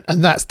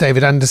 And that's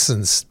David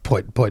Anderson's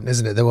point,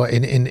 isn't it? There were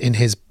in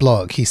his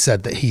blog, he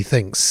said that he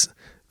thinks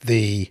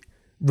the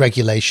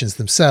regulations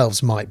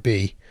themselves might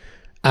be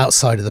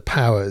outside of the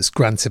powers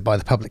granted by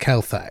the Public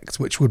Health Act,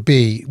 which would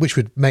make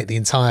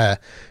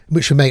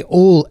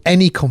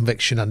any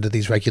conviction under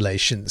these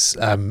regulations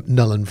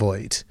null and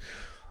void.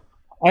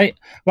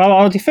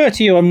 I'll defer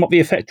to you on what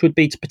the effect would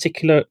be to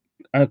particular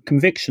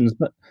convictions,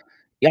 but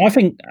I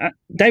think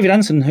David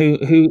Anderson,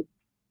 who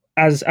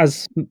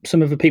as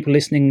some of the people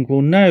listening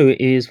will know,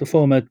 is the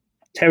former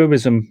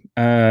terrorism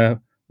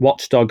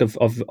watchdog of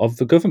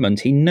the government.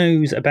 He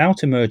knows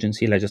about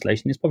emergency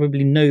legislation. There's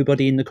probably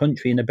nobody in the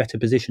country in a better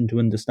position to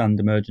understand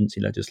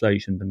emergency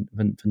legislation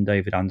than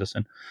David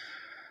Anderson.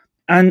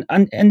 And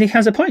he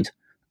has a point.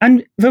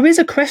 And there is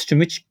a question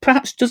which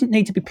perhaps doesn't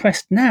need to be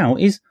pressed now,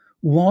 is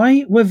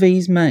why were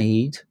these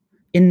made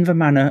in the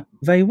manner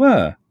they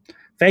were?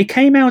 They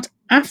came out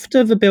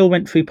after the bill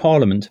went through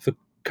Parliament, the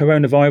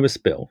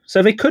coronavirus bill.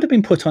 So they could have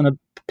been put on a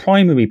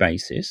primary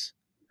basis,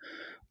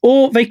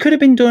 or they could have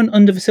been done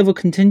under the Civil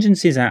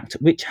Contingencies Act,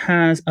 which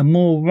has a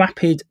more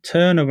rapid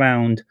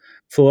turnaround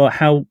for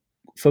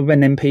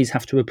when MPs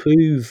have to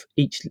approve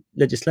each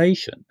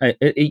legislative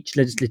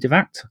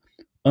act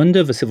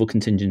under the Civil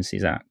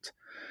Contingencies Act.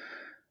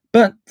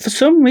 But for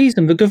some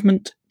reason, the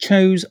government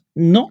chose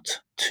not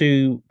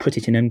to put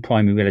it in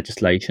primary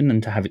legislation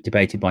and to have it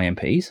debated by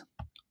MPs,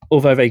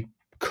 although they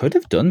could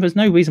have done. There's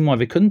no reason why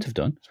they couldn't have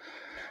done.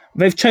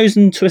 They've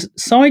chosen to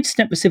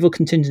sidestep the Civil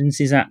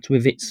Contingencies Act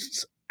with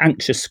its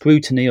anxious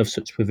scrutiny of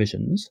such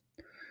provisions.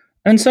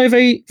 And so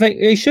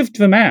they shoved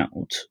them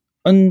out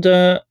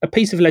under a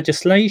piece of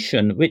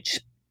legislation which,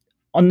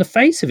 on the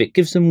face of it,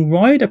 gives them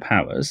wider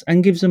powers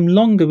and gives them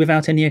longer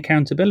without any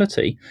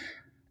accountability.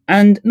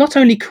 And not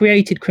only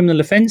created criminal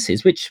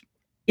offences, which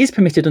is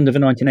permitted under the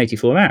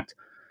 1984 Act,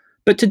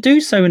 but to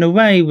do so in a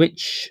way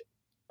which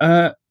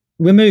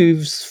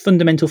removes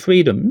fundamental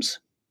freedoms,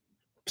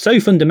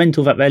 so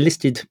fundamental that they're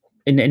listed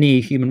in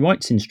any human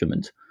rights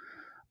instrument,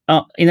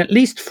 in at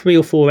least 3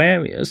 or 4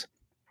 areas,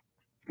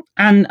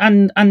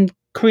 and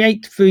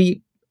create the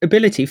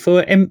ability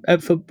for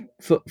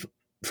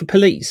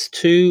police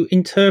to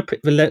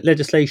interpret the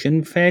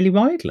legislation fairly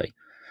widely.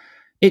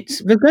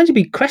 There's going to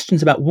be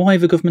questions about why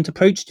the government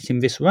approached it in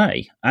this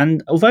way.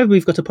 And although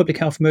we've got a public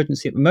health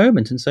emergency at the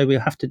moment, and so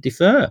we'll have to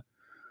defer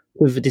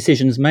with the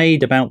decisions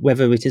made about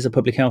whether it is a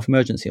public health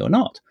emergency or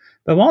not,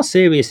 there are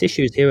serious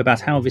issues here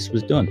about how this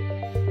was done.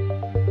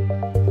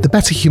 The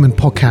Better Human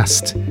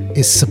podcast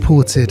is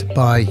supported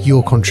by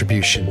your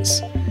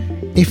contributions.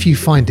 If you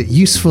find it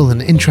useful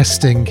and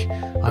interesting,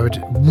 I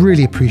would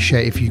really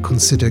appreciate if you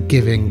consider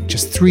giving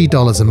just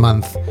 $3 a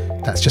month.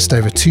 That's just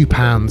over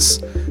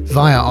 £2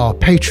 via our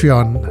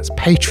Patreon. That's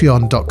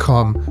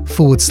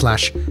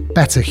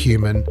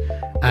patreon.com/betterhuman.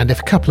 And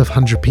if a couple of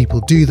hundred people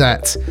do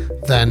that,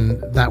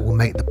 then that will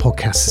make the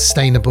podcast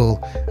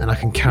sustainable, and I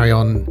can carry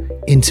on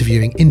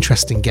interviewing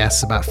interesting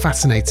guests about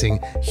fascinating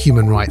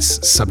human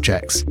rights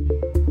subjects.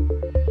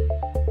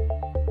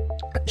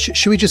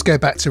 Should we just go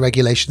back to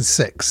Regulation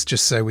 6,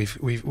 just so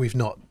we've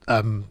not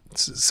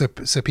so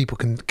people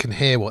can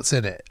hear what's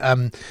in it.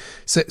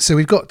 So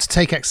we've got to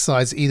take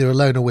exercise either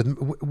alone or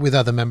with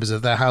other members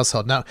of their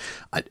household. Now,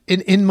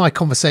 in my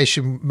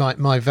conversation,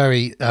 my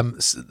very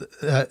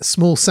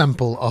small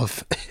sample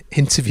of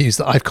interviews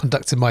that I've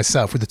conducted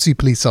myself with the 2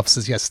 police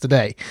officers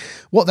yesterday,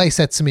 what they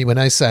said to me when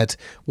I said,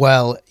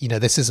 well,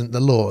 this isn't the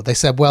law, they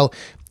said, well,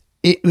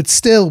 it would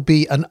still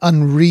be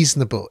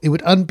unreasonable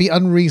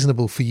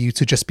for you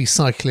to just be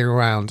cycling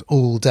around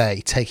all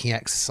day taking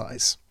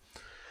exercise,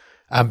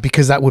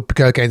 because that would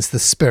go against the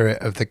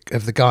spirit of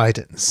the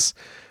guidance.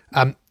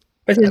 But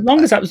as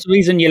long as that was the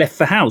reason you left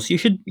the house,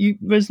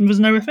 there's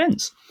no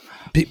offence.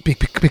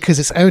 Because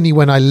it's only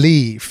when I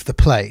leave the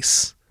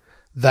place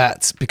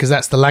because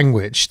that's the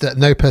language, that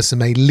no person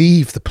may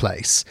leave the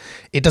place.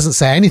 It doesn't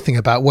say anything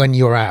about when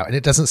you're out, and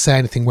it doesn't say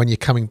anything when you're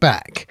coming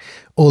back.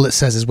 All it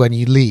says is when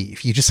you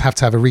leave. You just have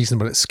to have a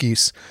reasonable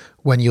excuse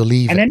when you're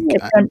leaving. And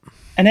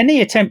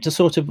any attempt to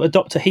sort of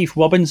adopt a Heath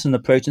Robinson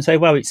approach and say,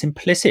 well, it's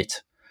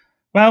implicit.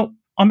 Well,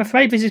 I'm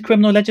afraid this is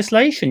criminal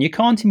legislation. You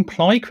can't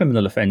imply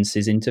criminal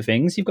offences into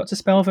things. You've got to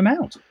spell them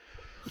out.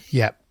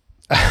 Yeah.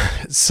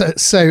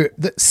 So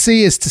the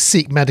C is to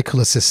seek medical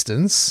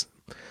assistance.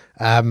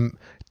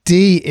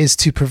 D is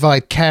to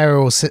provide care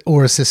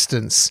or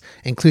assistance,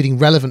 including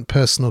relevant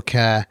personal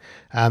care,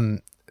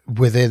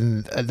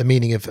 within the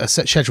meaning of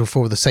Schedule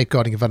 4 of the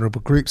Safeguarding of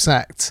Vulnerable Groups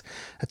Act,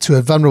 to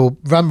a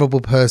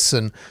vulnerable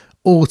person,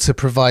 or to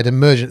provide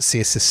emergency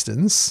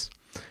assistance.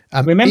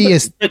 Remember,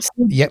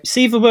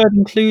 see the word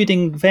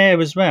including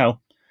there as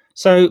well.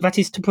 So that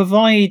is to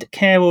provide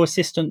care or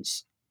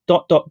assistance ...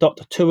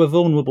 to a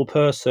vulnerable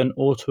person,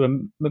 or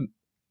to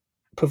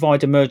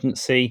provide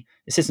emergency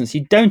assistance.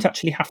 You don't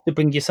actually have to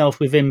bring yourself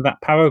within that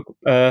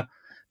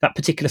that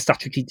particular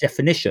statutory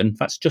definition.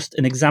 That's just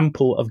an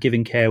example of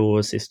giving care or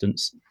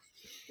assistance.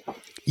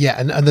 Yeah,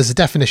 and there's a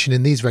definition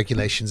in these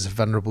regulations of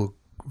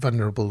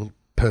vulnerable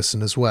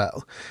person as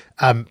well.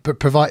 But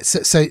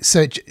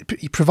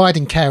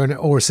providing care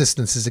or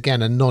assistance is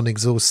again a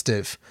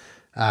non-exhaustive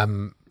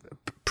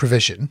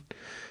provision.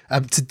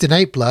 To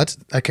donate blood,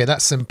 okay,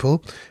 that's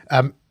simple.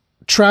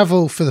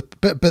 Travel for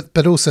the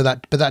but also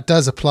that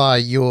does apply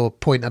your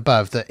point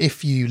above, that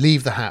if you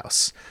leave the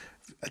house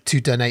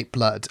to donate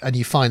blood and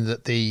you find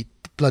that the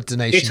blood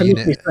donation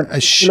unit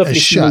is shut,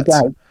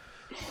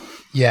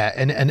 yeah,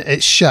 and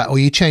it's shut, or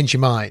you change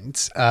your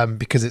mind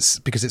because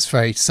it's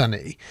very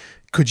sunny,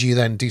 could you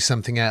then do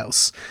something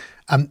else?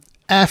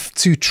 F,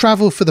 to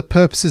travel for the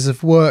purposes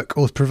of work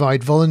or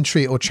provide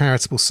voluntary or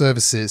charitable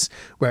services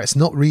where it's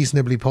not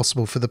reasonably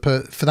possible for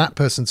that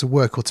person to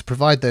work or to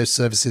provide those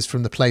services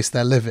from the place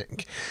they're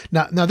living.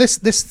 Now this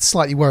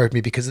slightly worried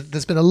me, because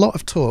there's been a lot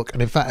of talk,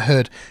 and in fact I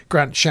heard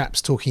Grant Shapps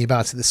talking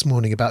about it this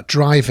morning, about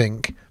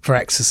driving for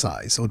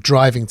exercise or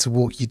driving to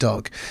walk your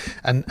dog,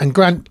 and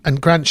Grant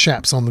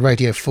Shapps on the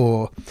Radio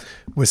 4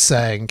 was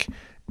saying,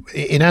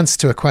 in answer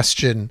to a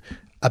question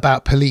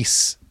about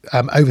police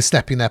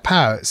overstepping their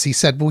powers, he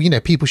said, well,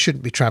 people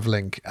shouldn't be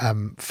traveling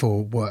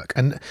for work,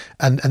 and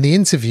the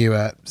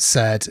interviewer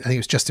said, I think it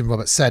was Justin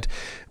Roberts, said,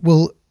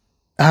 well,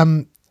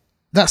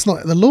 that's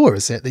not the law,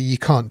 is it, that you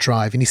can't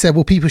drive? And he said,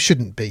 well, people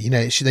shouldn't be,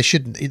 they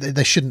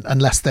shouldn't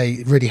unless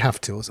they really have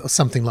to, or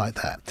something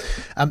like that.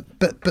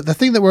 But the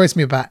thing that worries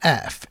me about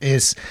F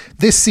is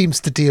this seems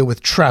to deal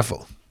with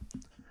travel,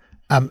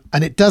 and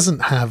it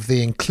doesn't have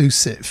the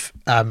inclusive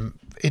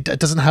it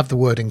doesn't have the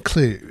word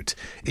include.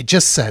 It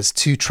just says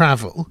to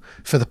travel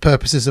for the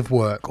purposes of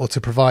work or to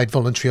provide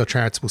voluntary or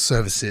charitable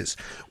services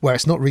where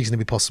it's not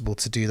reasonably possible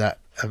to do that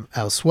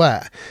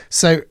elsewhere.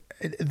 So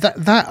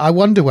that I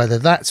wonder whether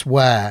that's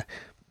where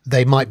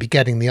they might be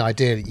getting the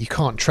idea that you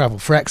can't travel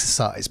for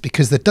exercise,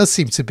 because there does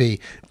seem to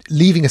be,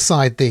 leaving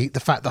aside the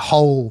fact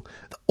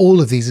all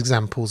of these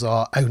examples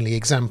are only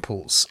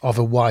examples of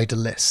a wider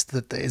list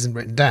that isn't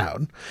written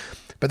down.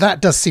 But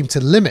that does seem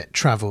to limit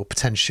travel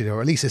potentially,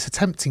 or at least it's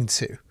attempting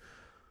to.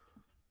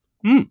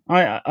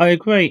 I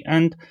agree,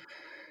 and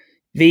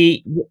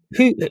the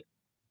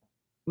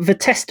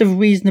test of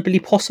reasonably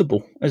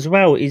possible as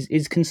well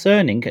is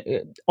concerning.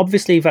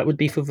 Obviously, that would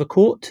be for the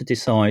court to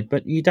decide,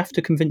 but you'd have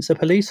to convince a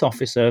police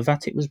officer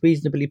that it was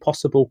reasonably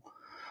possible,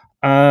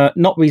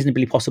 not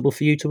reasonably possible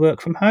for you to work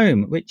from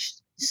home, which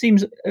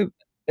seems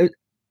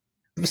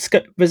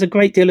there's a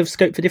great deal of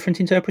scope for different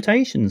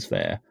interpretations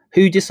there.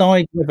 Who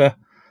decides whether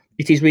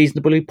it is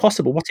reasonably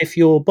possible? What if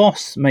your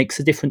boss makes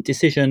a different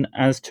decision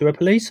as to a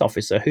police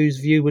officer? Whose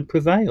view would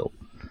prevail?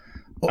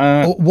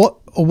 Or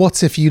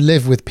what if you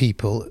live with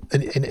people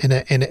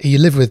you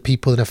live with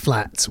people in a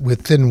flat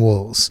with thin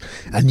walls,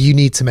 and you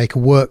need to make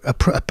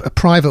a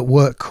private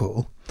work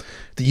call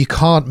that you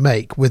can't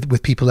make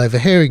with people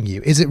overhearing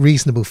you? Is it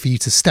reasonable for you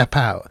to step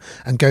out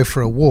and go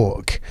for a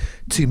walk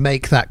to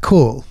make that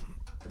call?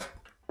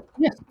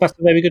 Yes, that's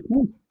a very good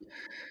point.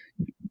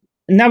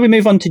 Now we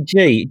move on to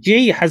G.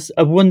 G has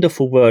a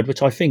wonderful word,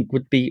 which I think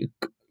would be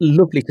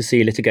lovely to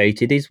see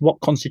litigated, is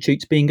what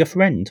constitutes being a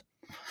friend.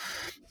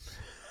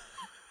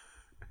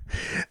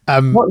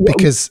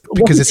 Because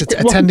it's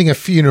attending a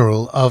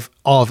funeral of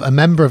a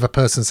member of a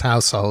person's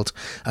household,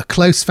 a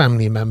close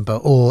family member,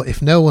 or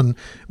if no one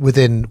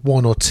within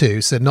one or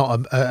two, so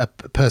not a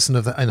person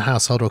of a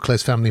household or a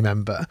close family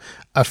member,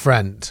 a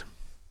friend.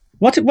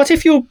 What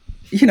if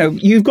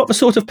you've got the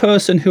sort of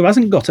person who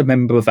hasn't got a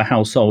member of a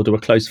household or a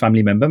close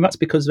family member, and that's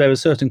because they're a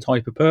certain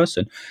type of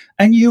person,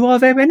 and you are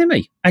their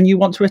enemy and you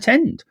want to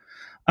attend.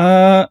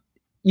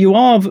 You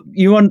are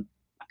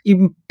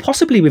even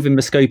possibly within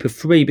the scope of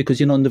 3 because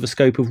you're not under the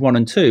scope of 1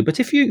 and 2. But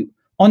if you,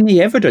 on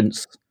the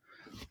evidence,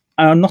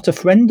 are not a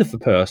friend of the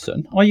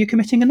person, are you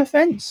committing an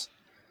offence?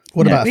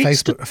 What about a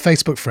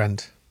Facebook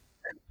friend?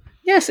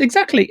 Yes,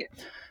 exactly.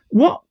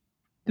 What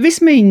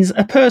this means,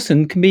 a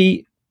person can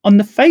be, on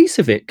the face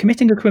of it,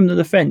 committing a criminal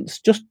offence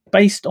just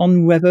based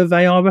on whether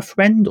they are a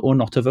friend or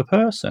not of a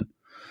person.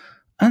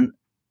 And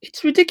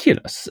it's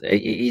ridiculous.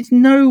 It's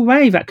no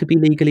way that could be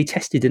legally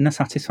tested in a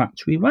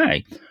satisfactory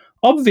way.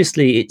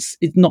 Obviously, it's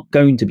not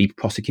going to be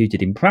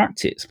prosecuted in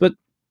practice, but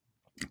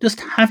just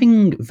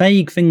having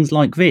vague things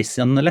like this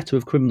on the letter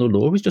of criminal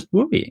law is just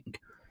worrying.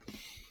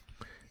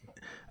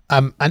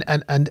 And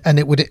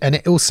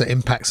it also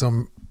impacts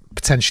on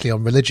potentially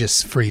on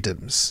religious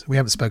freedoms. We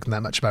haven't spoken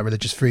that much about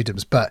religious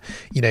freedoms, but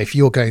if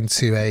you're going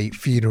to a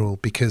funeral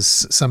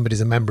because somebody's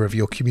a member of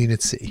your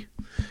community,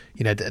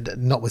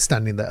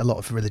 notwithstanding that a lot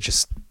of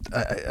religious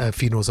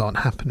funerals aren't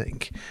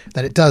happening,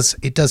 then it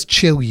does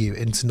chill you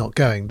into not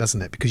going,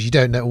 doesn't it? Because you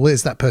don't know, well,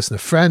 is that person a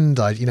friend?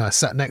 I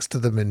sat next to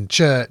them in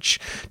church.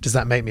 Does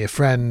that make me a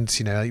friend?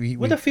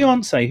 Would a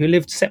fiance who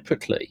lived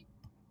separately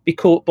be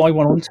caught by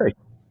one or two?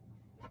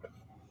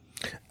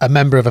 A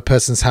member of a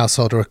person's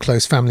household or a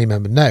close family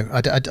member? No,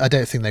 I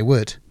don't think they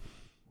would.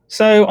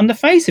 So on the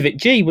face of it,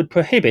 G would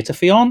prohibit a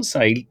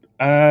fiance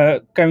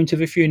going to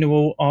the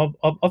funeral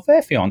of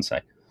their fiance.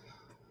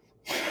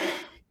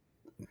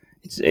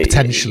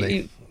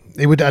 Potentially,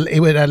 it would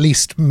at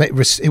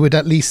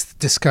least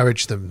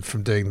discourage them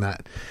from doing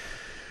that.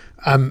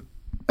 And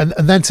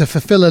then to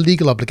fulfill a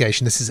legal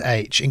obligation, this is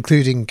H,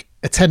 including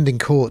attending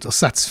court or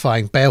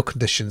satisfying bail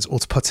conditions or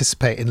to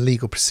participate in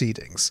legal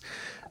proceedings.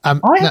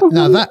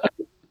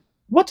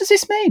 What does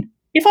this mean?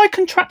 If I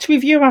contract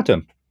with you,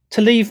 Adam,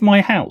 to leave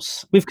my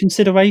house with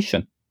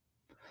consideration,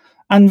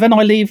 and then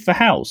I leave the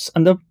house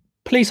and the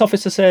police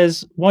officer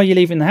says, why are you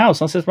leaving the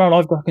house? I says, well,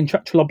 I've got a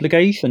contractual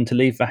obligation to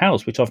leave the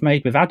house, which I've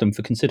made with Adam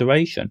for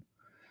consideration.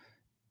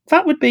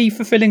 That would be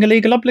fulfilling a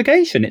legal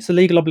obligation. It's a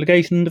legal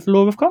obligation under the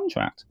law of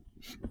contract.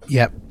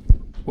 Yep.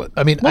 Well,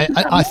 I mean,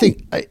 I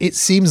think it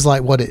seems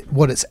like what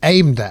it's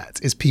aimed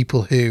at is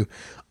people who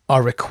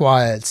are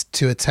required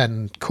to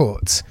attend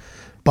court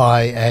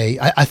by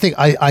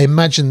I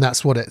imagine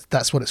that's what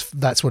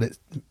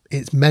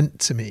it's meant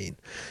to mean,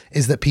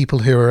 is that people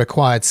who are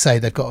required, say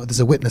there's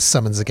a witness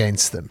summons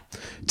against them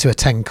to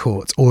attend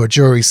court, or a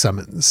jury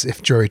summons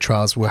if jury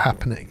trials were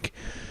happening.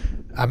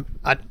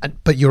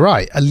 But you're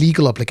right, a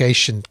legal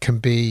obligation can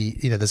be,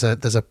 there's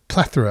a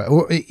plethora,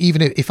 or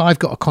even if I've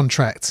got a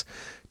contract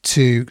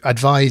to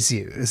advise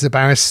you as a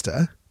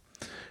barrister,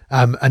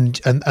 and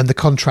the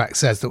contract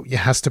says that it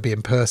has to be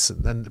in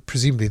person, then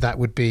presumably that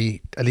would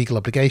be a legal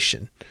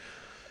obligation.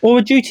 Or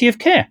a duty of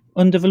care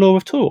under the law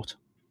of tort.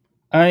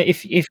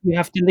 If you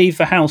have to leave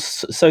the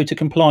house so to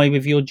comply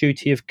with your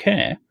duty of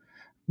care,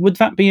 would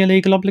that be a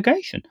legal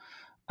obligation?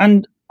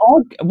 And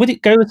would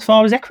it go as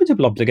far as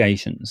equitable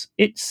obligations?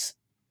 It's,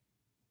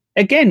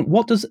 again,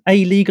 what does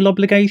a legal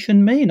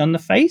obligation mean? On the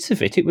face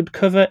of it, it would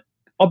cover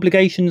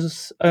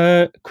obligations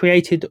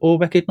created or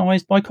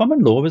recognised by common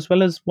law, as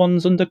well as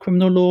ones under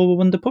criminal law or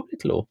under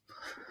public law.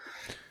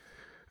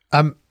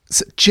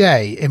 So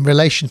J, in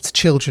relation to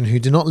children who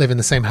do not live in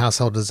the same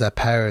household as their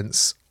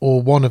parents or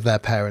one of their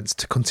parents,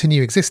 to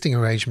continue existing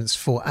arrangements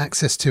for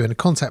access to and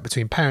contact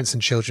between parents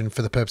and children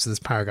for the purpose of this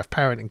paragraph.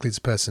 Parent includes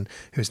a person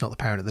who is not the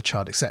parent of the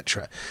child,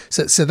 etc.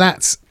 So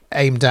that's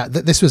aimed at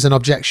that. This was an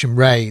objection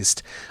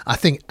raised, I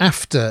think,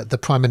 after the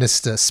Prime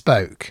Minister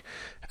spoke,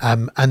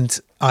 and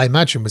I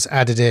imagine was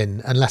added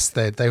in, unless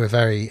they were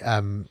very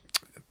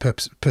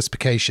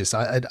perspicacious.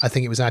 I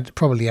think it was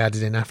probably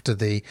added in after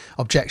the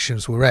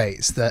objections were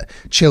raised, that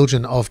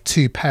children of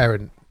two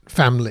parent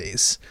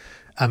families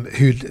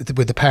who,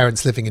 with the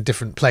parents living in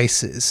different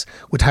places,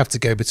 would have to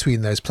go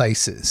between those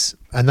places,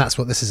 and that's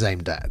what this is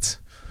aimed at.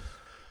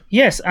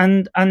 Yes,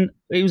 and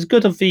it was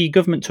good of the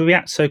government to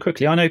react so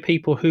quickly. I know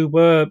people who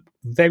were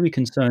very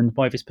concerned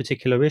by this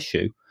particular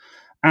issue,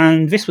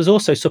 and this was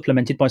also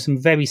supplemented by some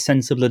very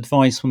sensible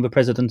advice from the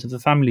President of the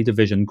Family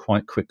Division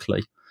quite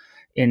quickly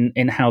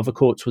in how the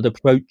courts would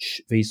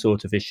approach these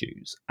sort of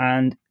issues.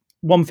 And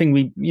one thing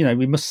we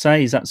must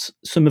say is that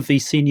some of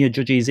these senior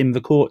judges in the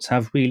courts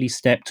have really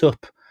stepped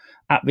up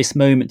at this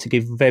moment to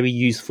give very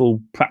useful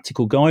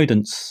practical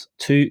guidance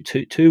to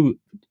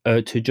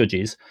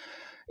judges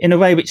in a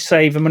way which,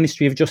 say, the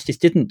Ministry of Justice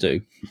didn't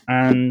do.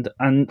 And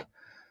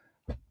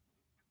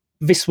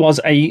this was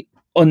a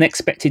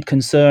unexpected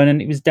concern, and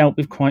it was dealt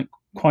with quite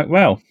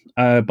well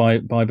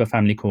by the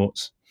family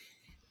courts.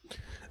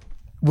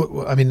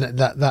 I mean,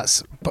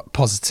 that's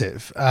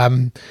positive.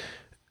 I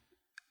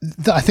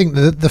think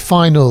the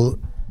final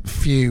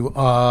few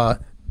are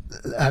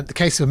the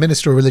case of a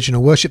minister or religion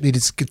or worship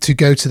leaders to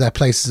go to their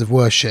places of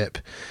worship.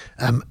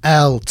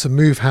 L, to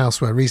move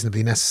house where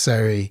reasonably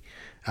necessary.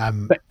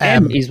 But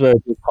M is where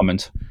we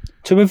comment.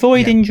 To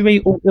avoid injury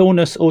or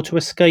illness or to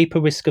escape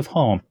a risk of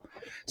harm.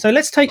 So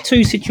let's take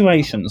two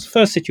situations.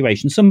 First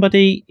situation,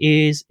 somebody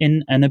is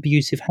in an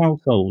abusive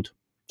household.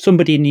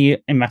 Somebody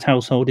in that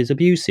household is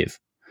abusive.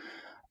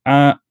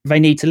 They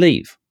need to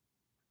leave.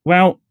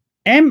 Well,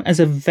 M has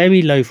a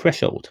very low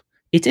threshold.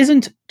 It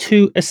isn't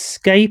to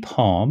escape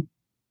harm.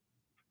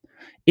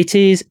 It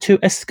is to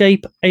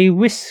escape a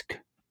risk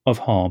of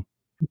harm.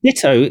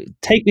 Ditto,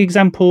 take the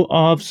example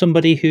of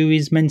somebody who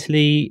is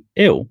mentally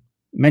ill,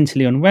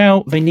 mentally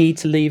unwell. They need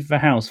to leave the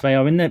house.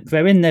 They're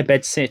in their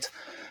bed sit.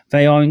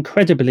 They are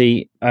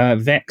incredibly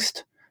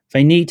vexed.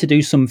 They need to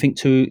do something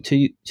to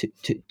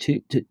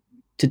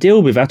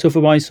deal with that.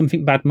 Otherwise,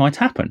 something bad might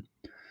happen.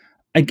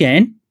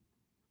 Again,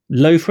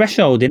 low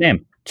threshold in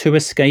M, to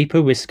escape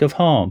a risk of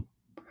harm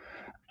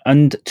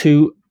and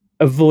to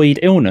avoid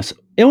illness.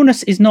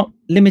 Illness is not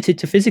limited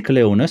to physical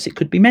illness. It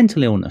could be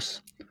mental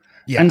illness.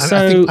 Yeah, and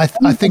so I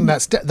think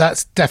that's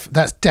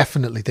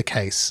definitely the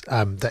case.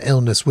 That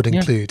illness would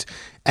include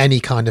any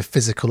kind of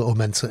physical or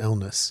mental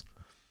illness.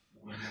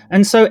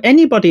 And so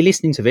anybody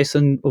listening to this,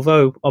 and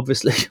although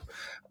obviously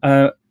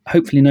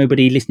hopefully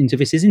nobody listening to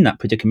this is in that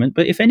predicament,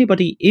 but if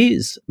anybody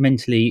is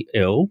mentally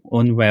ill,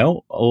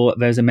 unwell, or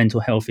there's a mental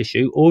health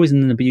issue, or is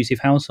in an abusive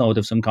household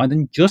of some kind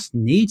and just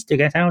needs to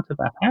get out of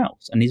that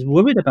house and is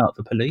worried about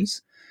the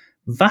police,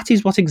 that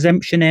is what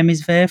Exemption M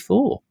is there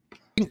for.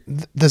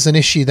 There's an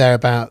issue there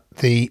about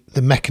the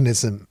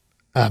mechanism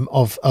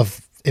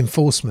of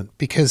enforcement,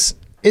 because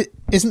it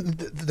isn't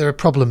there a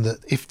problem that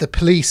if the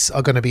police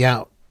are going to be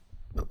out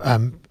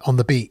on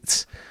the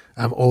beat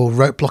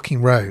or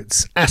blocking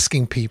roads,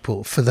 asking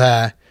people for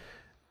their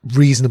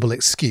reasonable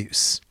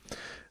excuse,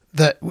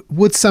 that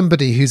would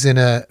somebody who's in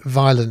a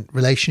violent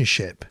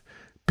relationship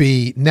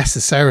be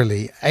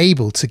necessarily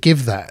able to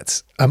give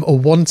that or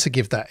want to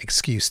give that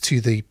excuse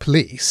to the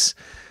police?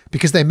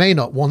 Because they may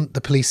not want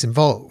the police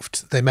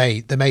involved. They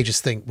may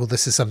just think, well,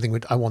 this is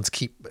something I want to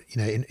keep,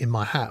 in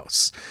my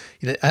house.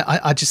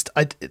 I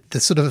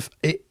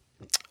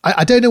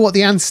don't know what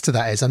the answer to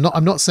that is.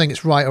 I'm not saying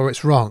it's right or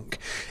it's wrong.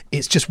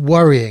 It's just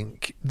worrying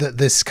that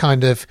this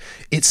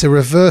it's a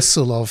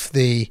reversal of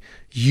the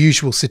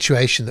usual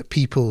situation that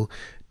people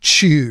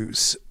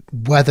choose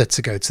whether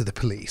to go to the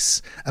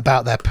police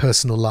about their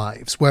personal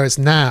lives, whereas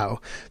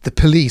now the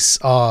police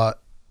are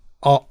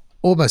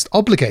almost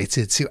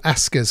obligated to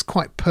ask us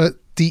quite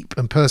deep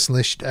and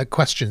personal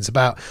questions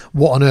about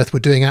what on earth we're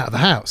doing out of the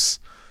house.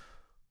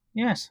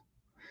 Yes.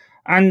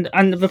 And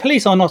the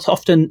police are not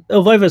often,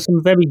 although there's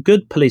some very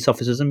good police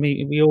officers, and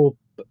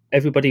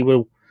everybody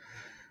will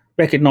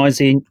recognise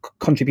the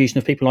contribution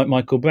of people like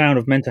Michael Brown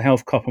of Mental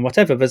Health Cop and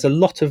whatever. There's a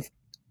lot of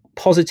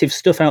positive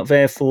stuff out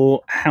there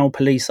for how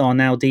police are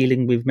now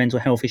dealing with mental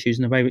health issues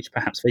in a way which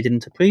perhaps they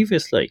didn't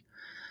previously.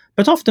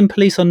 But often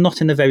police are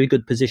not in a very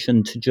good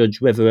position to judge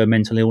whether a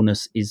mental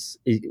illness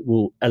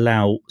will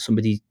allow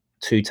somebody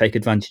to take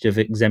advantage of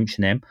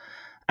Exemption M.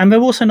 And they're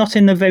also not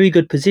in a very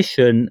good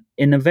position,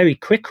 in a very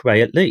quick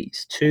way at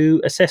least, to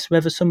assess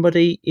whether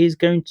somebody is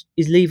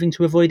leaving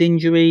to avoid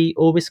injury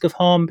or risk of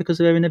harm because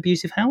they're in an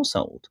abusive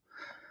household.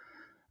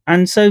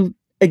 And so,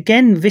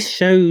 again, this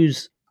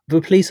shows the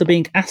police are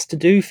being asked to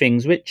do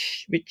things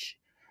which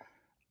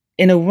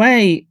in a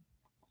way,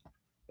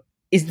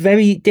 is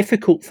very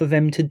difficult for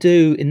them to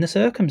do in the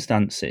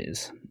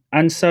circumstances.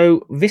 And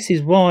so this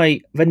is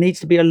why there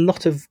needs to be a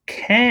lot of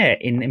care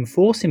in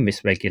enforcing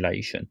this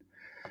regulation.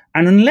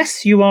 And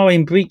unless you are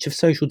in breach of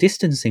social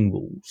distancing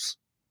rules,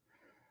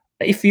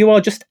 if you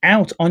are just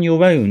out on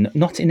your own,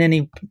 not in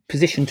any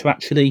position to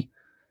actually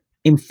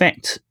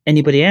infect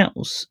anybody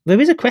else,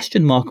 there is a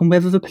question mark on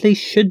whether the police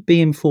should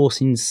be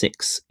enforcing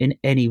 6 in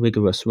any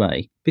rigorous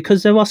way,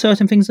 because there are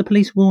certain things the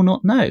police will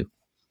not know.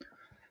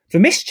 The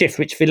mischief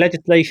which the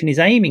legislation is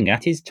aiming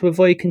at is to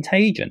avoid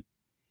contagion.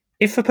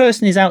 If a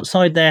person is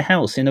outside their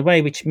house in a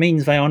way which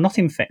means they are not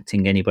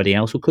infecting anybody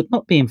else or could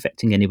not be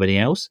infecting anybody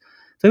else,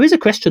 there is a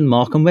question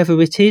mark on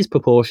whether it is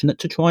proportionate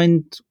to try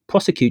and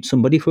prosecute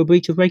somebody for a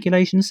breach of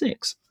Regulation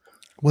 6.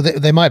 Well,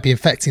 they might be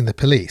infecting the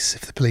police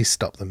if the police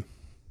stop them.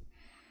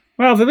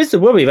 Well, there is the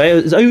worry.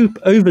 There's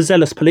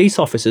overzealous police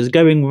officers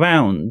going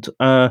round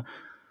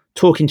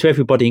talking to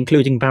everybody,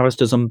 including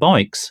barristers on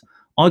bikes,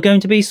 are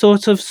going to be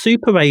sort of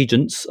super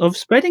agents of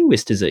spreading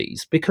this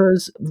disease,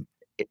 because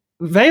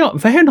they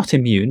are not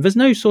immune. There's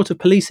no sort of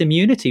police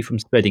immunity from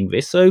spreading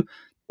this. So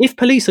if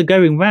police are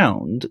going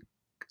round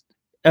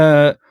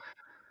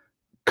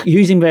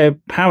using their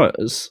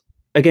powers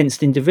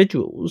against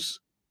individuals,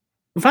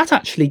 that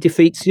actually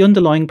defeats the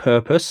underlying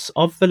purpose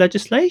of the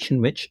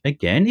legislation, which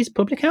again is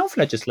public health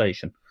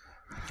legislation.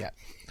 Yeah.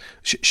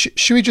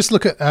 Should we just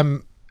look at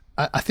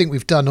I think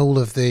we've done all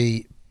of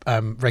the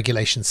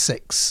Regulation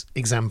 6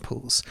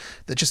 examples.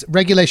 That just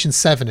Regulation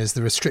 7 is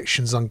the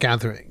restrictions on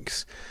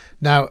gatherings.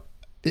 Now,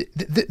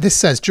 this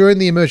says, during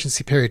the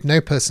emergency period,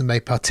 no person may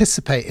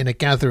participate in a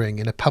gathering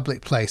in a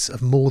public place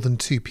of more than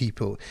 2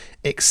 people,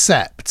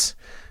 except,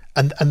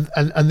 and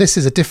this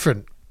is a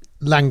different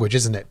language,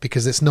 isn't it?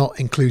 Because it's not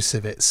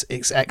inclusive, it's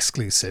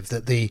exclusive.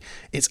 That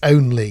it's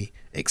only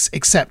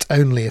except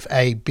only if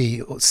A,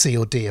 B, or C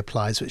or D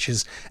applies, which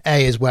is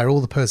A is where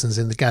all the persons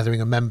in the gathering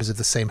are members of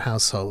the same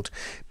household,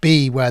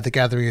 B where the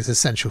gathering is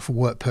essential for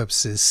work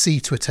purposes,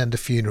 C to attend a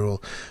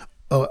funeral,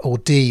 or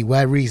D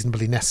where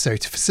reasonably necessary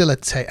to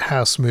facilitate a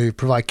house move,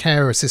 provide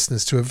care or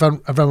assistance to a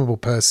vulnerable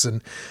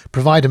person,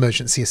 provide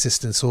emergency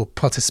assistance, or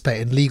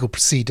participate in legal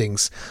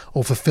proceedings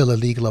or fulfill a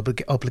legal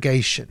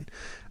obligation.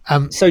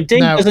 So D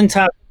doesn't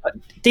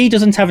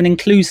have an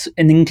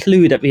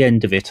include at the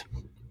end of it.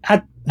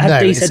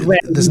 Had D said where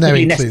there's no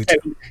include,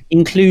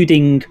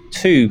 including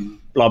 2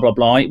 blah blah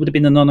blah, it would have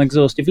been a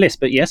non-exhaustive list.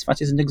 But yes,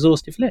 that is an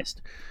exhaustive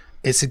list.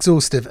 It's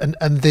exhaustive, and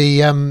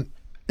the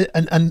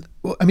and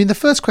I mean the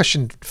first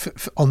question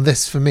on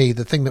this for me,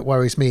 the thing that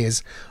worries me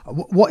is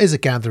what is a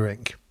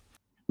gathering?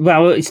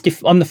 Well, it's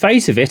on the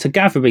face of it, a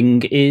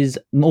gathering is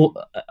more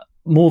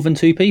than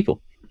 2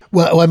 people.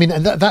 Well, I mean,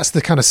 and that's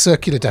the kind of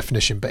circular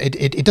definition, but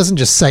it doesn't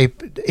just say,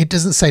 it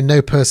doesn't say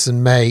no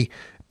person may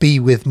be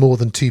with more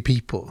than 2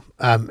 people.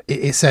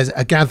 It says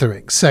a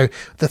gathering. So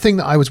the thing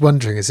that I was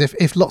wondering is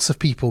if lots of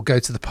people go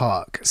to the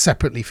park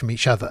separately from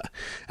each other,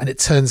 and it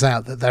turns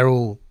out that they're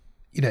all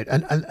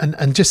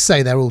and just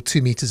say they're all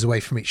 2 meters away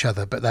from each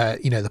other, but they're,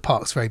 the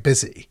park's very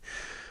busy.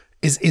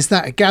 Is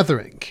that a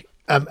gathering?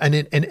 And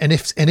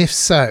if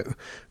so,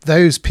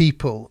 those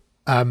people,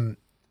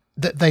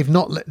 that they've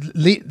not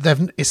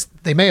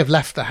they may have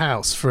left the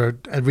house for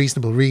a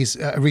reasonable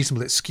reason, a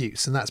reasonable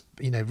excuse, and that's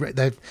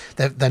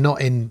they're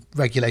not in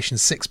Regulation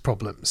 6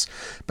 problems,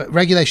 but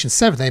Regulation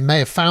 7 they may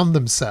have found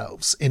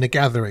themselves in a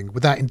gathering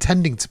without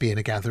intending to be in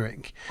a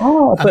gathering.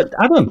 But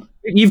Adam,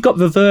 you've got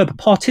the verb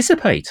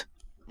participate,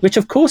 which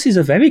of course is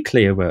a very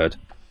clear word.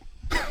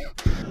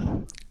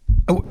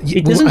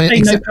 It doesn't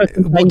say no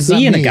person may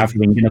be in a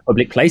gathering in a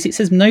public place. It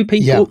says no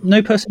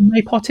person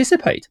may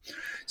participate.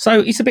 So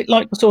it's a bit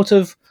like the sort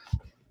of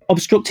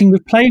obstructing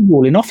with play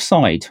rule in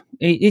offside.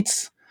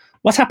 It's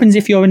what happens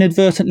if you're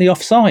inadvertently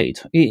offside.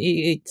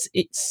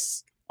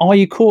 It's are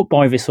you caught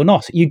by this or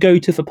not? You go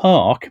to the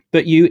park,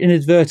 but you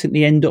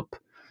inadvertently end up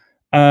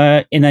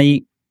in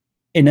a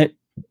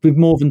with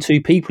more than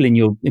 2 people in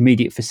your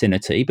immediate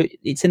vicinity, but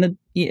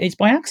it's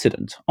by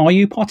accident. Are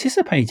you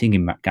participating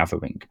in that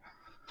gathering?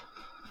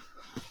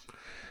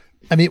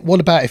 I mean, what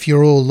about if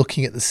you're all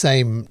looking at the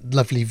same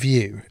lovely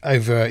view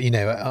over,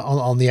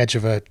 on the edge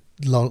of a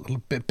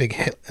big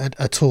hill,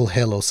 a tall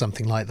hill or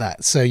something like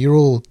that? So you're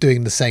all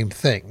doing the same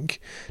thing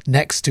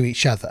next to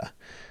each other,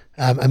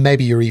 and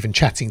maybe you're even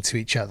chatting to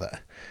each other.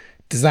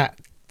 Does that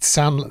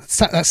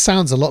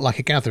sounds a lot like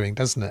a gathering,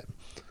 doesn't it?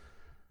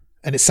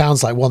 And it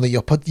sounds like one that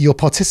you're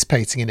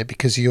participating in it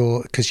because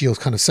you're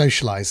kind of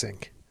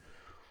socializing.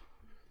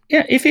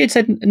 Yeah, if it had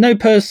said no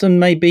person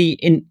may be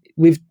in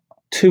with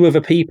 2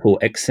 other people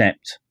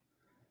except,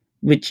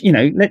 which,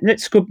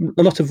 let's scrub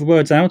a lot of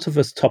words out of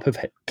the top of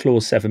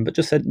clause 7, but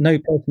just said no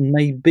person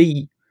may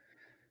be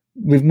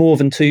with more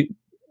than 2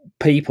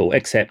 people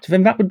except,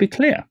 then that would be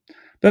clear.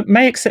 But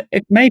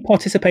may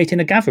participate in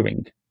a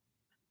gathering.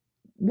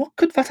 What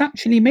could that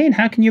actually mean?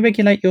 How can you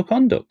regulate your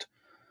conduct?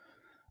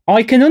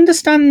 I can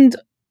understand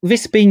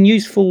this being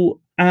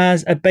useful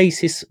as a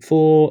basis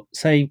for,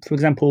 say, for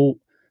example,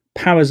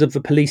 powers of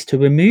the police to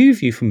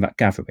remove you from that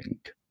gathering.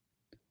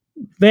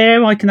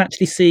 There I can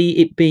actually see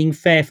it being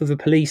fair for the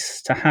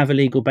police to have a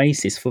legal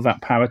basis for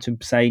that power to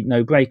say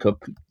no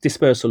breakup,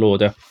 dispersal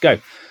order, go.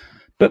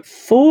 But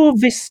for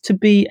this to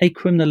be a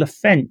criminal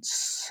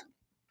offence,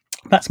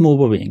 that's more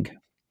worrying.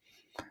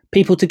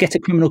 People to get a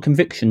criminal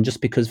conviction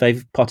just because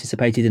they've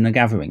participated in a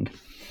gathering.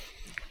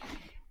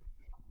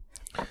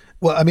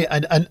 Well, I mean,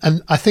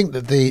 and I think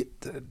that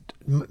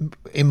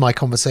in my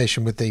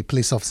conversation with the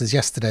police officers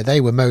yesterday,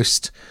 they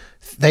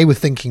were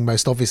thinking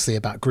most obviously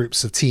about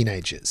groups of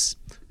teenagers.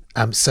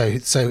 So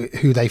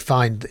who they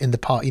find in the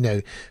park,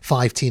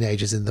 5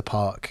 teenagers in the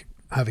park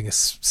having a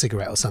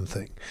cigarette or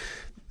something,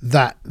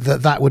 that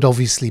would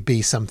obviously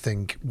be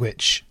something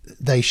which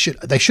they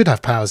should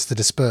have powers to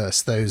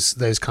disperse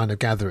those kind of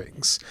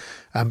gatherings,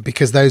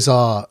 because those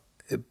are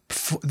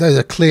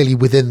clearly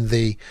within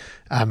the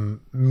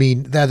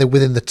they're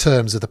within the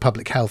terms of the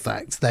Public Health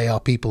Act. They are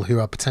people who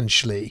are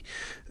potentially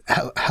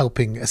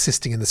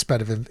assisting in the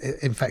spread of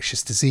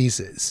infectious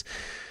diseases.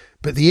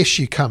 But the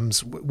issue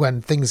comes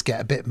when things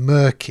get a bit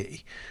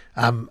murky,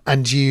 one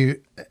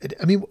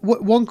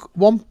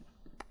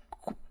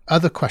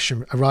other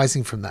question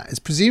arising from that is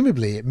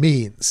presumably it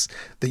means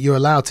that you're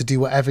allowed to do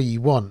whatever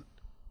you want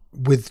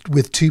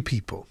with 2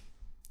 people,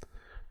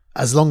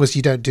 as long as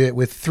you don't do it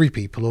with 3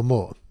 people or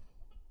more.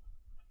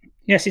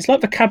 Yes, it's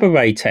like the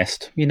cabaret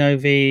test.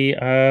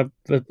 The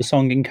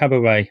song in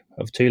Cabaret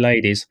of 2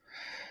 ladies.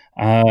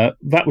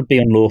 That would be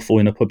unlawful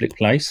in a public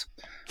place.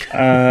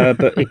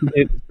 But if you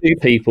do it with 2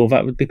 people,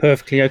 that would be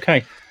perfectly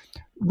okay.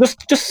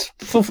 Just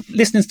for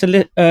listeners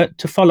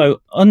to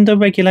follow, under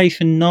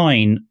Regulation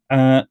 9,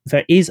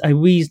 there is a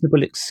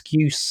reasonable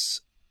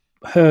excuse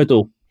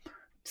hurdle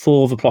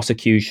for the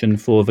prosecution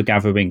for the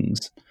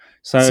gatherings.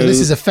 So this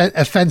is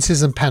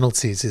offences and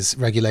penalties is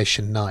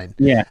Regulation 9.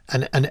 Yeah.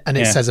 And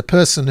it says a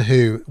person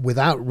who,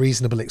 without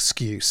reasonable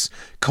excuse,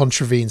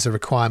 contravenes a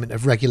requirement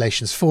of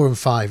Regulations 4 and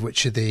 5,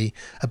 which are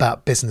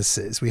about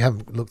businesses. We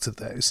haven't looked at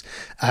those.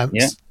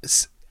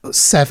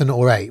 7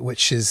 or 8,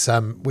 which is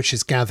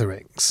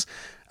gatherings,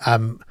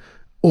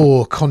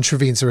 or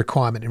contravenes a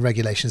requirement in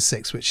Regulation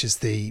 6, which is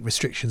the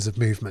restrictions of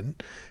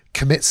movement,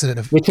 commits an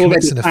offence.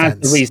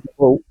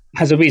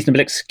 Has a reasonable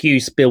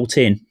excuse built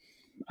in.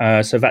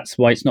 So that's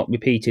why it's not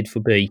repeated for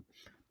B,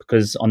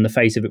 because on the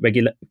face of it,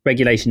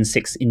 Regulation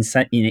 6 in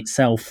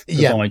itself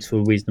provides for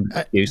a reasonable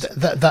excuse.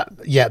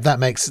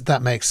 That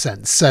makes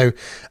sense. So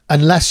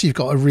unless you've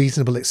got a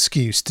reasonable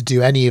excuse to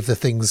do any of the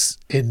things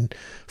in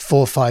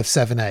 4, 5,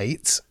 7,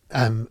 8,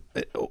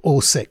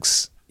 or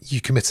 6,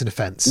 you commit an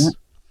offence.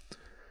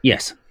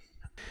 Yes.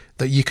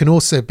 That you can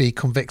also be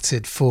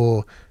convicted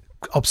for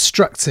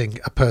obstructing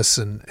a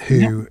person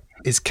who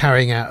is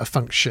carrying out a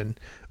function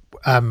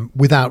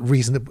without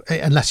reason,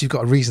 unless you've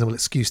got a reasonable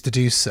excuse to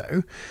do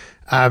so.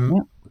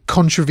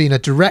 Contravene a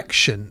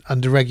direction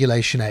under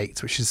Regulation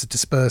 8, which is a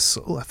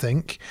dispersal, I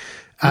think.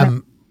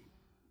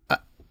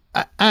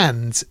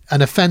 And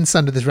an offence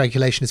under this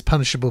regulation is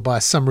punishable by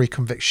a summary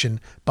conviction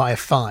by a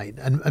fine.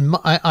 And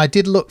I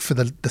did look for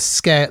the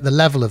scale, the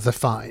level of the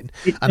fine,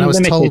 and I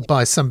was told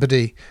by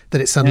somebody that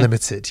it's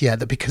unlimited. Yeah,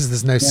 that because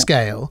there's no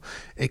scale,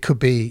 it could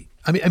be.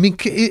 I mean,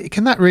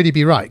 can that really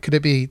be right? Could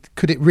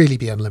it really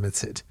be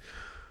unlimited?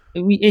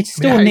 It would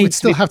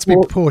still have to be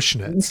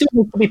proportionate. It still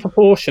needs to be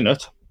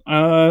proportionate,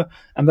 and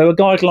there are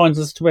guidelines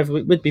as to whether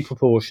it would be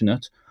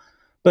proportionate.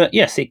 But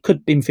yes, it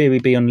could, in theory,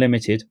 be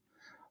unlimited.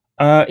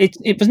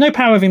 There's no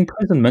power of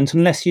imprisonment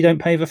unless you don't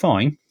pay the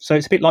fine. So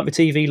it's a bit like the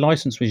TV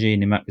license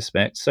regime in that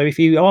respect. So if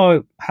you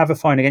have a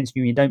fine against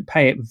you and you don't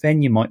pay it,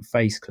 then you might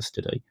face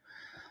custody.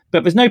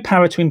 But there's no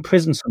power to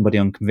imprison somebody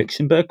on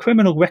conviction. But a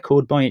criminal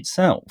record by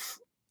itself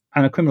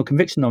and a criminal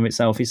conviction on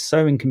itself is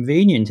so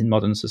inconvenient in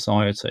modern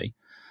society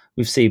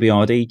with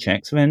CBRD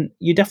checks, then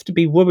you'd have to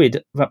be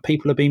worried that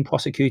people are being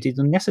prosecuted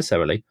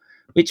unnecessarily.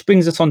 Which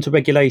brings us on to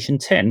Regulation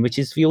 10, which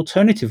is the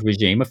alternative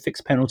regime of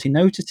fixed penalty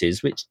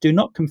notices, which do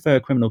not confer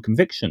criminal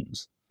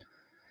convictions.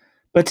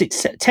 But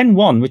it's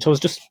 10.1, which I was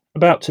just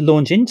about to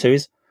launch into,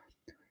 is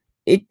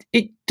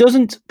it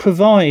doesn't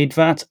provide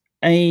that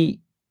a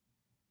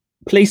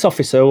police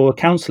officer or a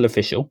council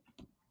official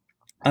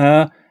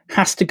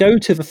has to go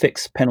to the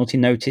fixed penalty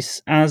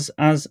notice as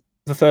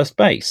the first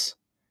base.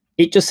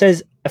 It just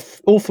says an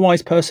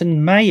authorised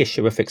person may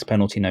issue a fixed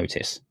penalty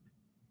notice.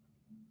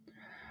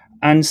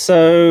 And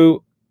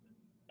so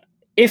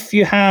if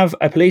you have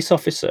a police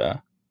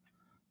officer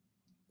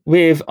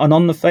with an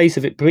on the face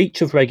of it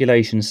breach of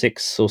Regulation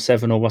 6 or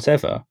 7 or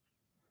whatever,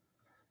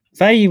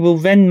 they will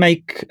then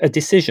make a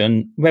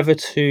decision whether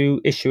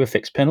to issue a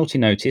fixed penalty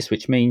notice,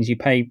 which means you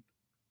pay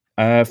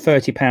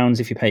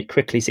 £30 if you pay it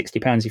quickly,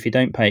 £60 if you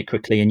don't pay it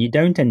quickly, and you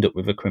don't end up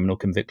with a criminal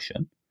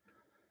conviction.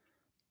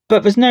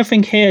 But there's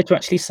nothing here to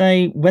actually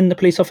say when the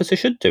police officer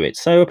should do it.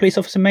 So a police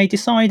officer may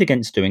decide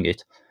against doing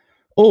it.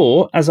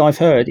 Or, as I've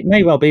heard, it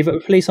may well be that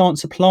the police aren't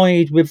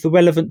supplied with the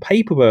relevant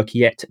paperwork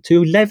yet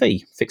to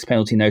levy fixed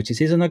penalty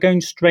notices and are going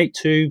straight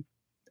to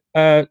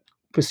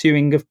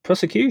pursuing of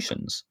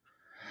prosecutions.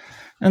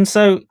 And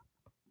so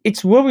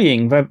it's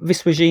worrying that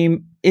this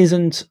regime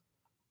isn't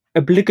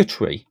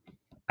obligatory,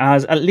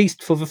 as at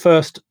least for the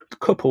first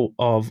couple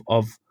of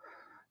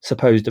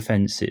supposed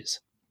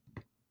offences.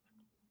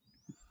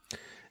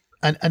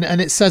 And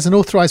it says an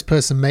authorised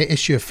person may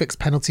issue a fixed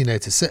penalty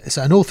notice.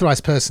 So an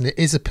authorised person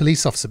is a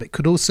police officer, but it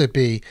could also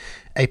be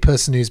a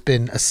person who's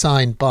been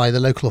assigned by the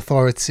local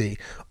authority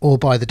or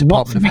by the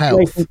Department of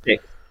Health.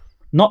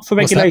 Not for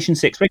Regulation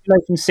 6.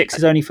 Regulation 6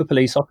 is only for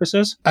police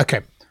officers.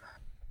 Okay.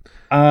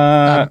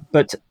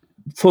 But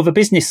for the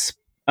business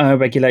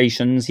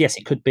regulations, yes,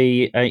 it could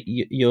be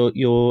your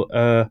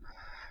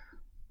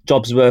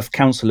Jobsworth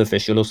council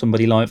official or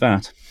somebody like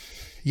that.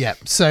 Yeah.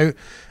 So...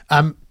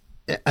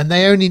 and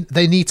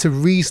they need to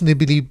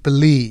reasonably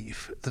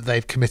believe that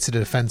they've committed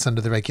an offence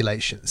under the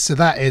regulations. So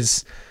that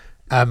is,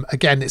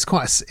 again, it's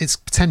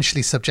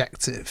potentially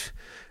subjective.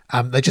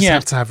 They just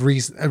have to have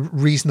a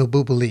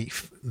reasonable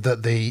belief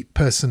that the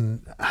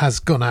person has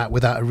gone out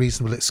without a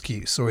reasonable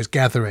excuse or is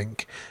gathering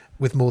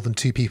with more than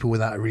two people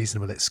without a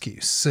reasonable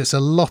excuse. So it's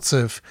a lot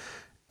of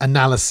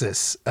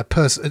analysis,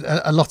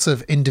 a lot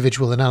of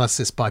individual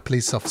analysis by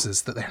police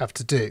officers that they have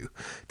to do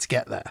to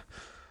get there.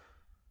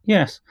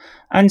 Yes,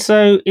 and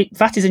so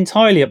that is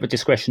entirely at the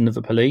discretion of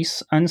the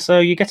police, and so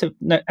you get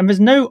and there's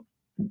no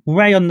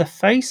way on the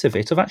face of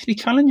it of actually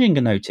challenging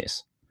a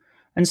notice.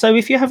 And so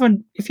if you have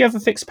a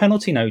fixed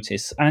penalty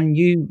notice and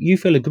you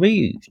feel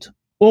aggrieved,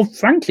 or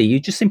frankly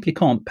you just simply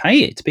can't pay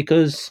it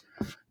because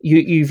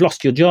you've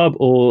lost your job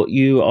or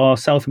you are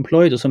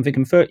self-employed or something,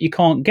 and you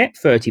can't get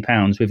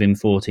 £30 within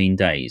 14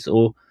 days,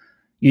 or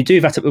you do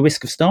that at the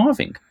risk of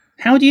starving,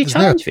 how do you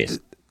challenge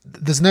this?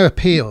 There's no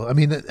appeal. I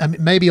mean,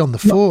 maybe on the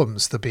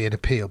forms there'll be an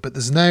appeal, but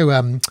there's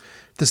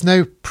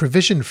no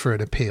provision for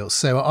an appeal.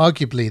 So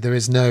arguably there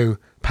is no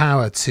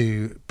power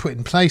to put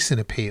in place an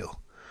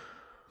appeal.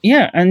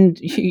 Yeah, and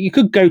you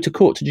could go to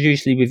court to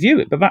judicially review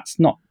it, but that's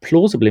not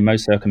plausible in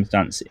most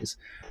circumstances.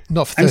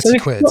 Not for 30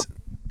 quid.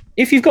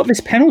 If you've got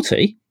this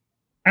penalty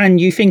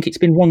and you think it's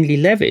been wrongly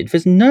levied,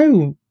 there's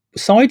no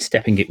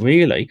sidestepping it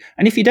really.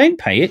 And if you don't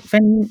pay it,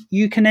 then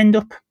you can end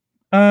up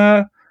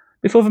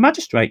before the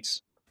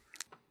magistrates.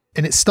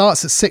 And it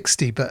starts at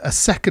 60, but a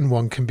second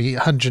one can be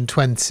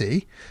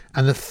 120,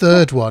 and the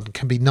third one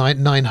can be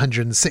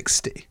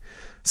 960.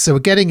 So we're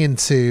getting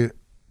into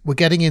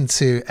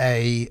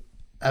a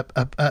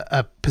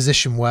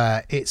position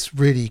where it's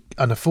really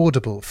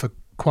unaffordable for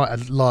quite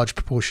a large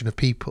proportion of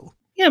people.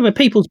 Yeah, but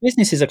people's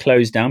businesses are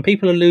closed down.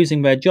 People are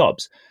losing their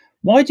jobs.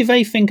 Why do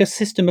they think a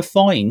system of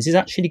fines is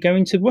actually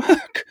going to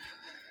work?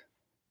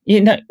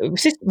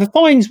 The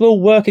fines will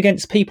work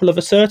against people of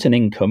a certain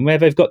income where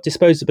they've got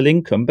disposable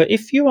income. But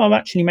if you are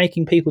actually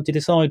making people to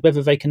decide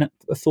whether they can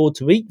afford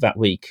to eat that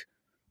week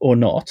or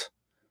not,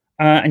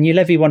 and you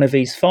levy one of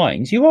these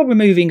fines, you are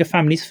removing a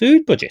family's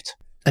food budget.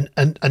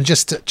 And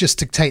just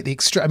to take the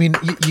extra, I mean,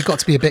 you've got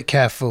to be a bit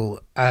careful,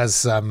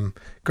 as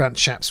Grant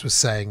Shapps was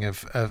saying,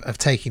 of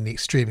taking the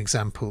extreme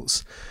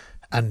examples.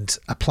 and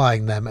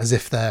applying them as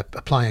if they're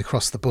applying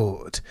across the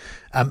board.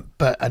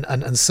 But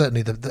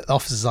certainly the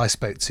officers I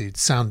spoke to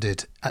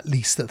sounded at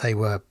least that they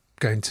were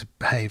going to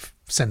behave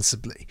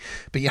sensibly.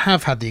 But you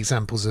have had the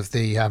examples of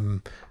the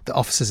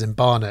officers in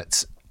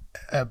Barnet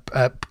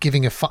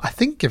giving a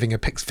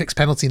fixed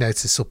penalty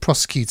notice or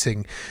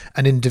prosecuting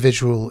an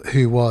individual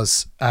who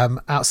was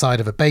outside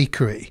of a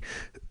bakery,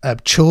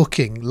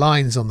 chalking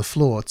lines on the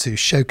floor to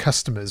show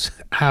customers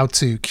how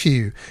to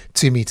queue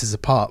 2 meters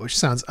apart, which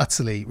sounds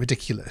utterly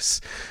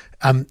ridiculous.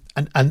 And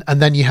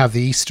then you have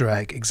the Easter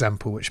egg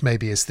example, which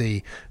maybe is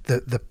the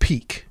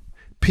peak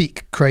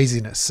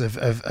craziness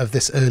of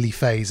this early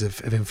phase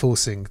of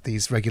enforcing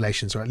these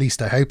regulations, or at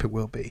least I hope it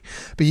will be.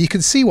 But you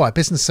can see why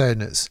business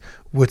owners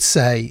would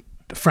say,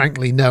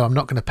 frankly, no, I'm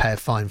not going to pay a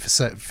fine for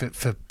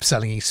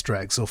selling Easter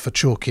eggs or for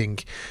chalking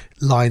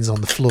lines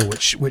on the floor,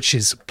 which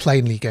is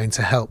plainly going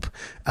to help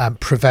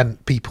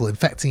prevent people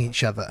infecting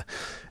each other.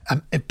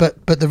 But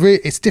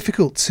it's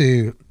difficult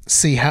to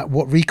see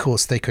what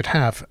recourse they could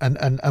have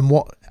and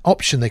what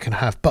option they can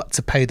have but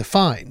to pay the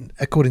fine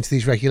according to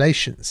these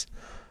regulations.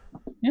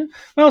 Yeah.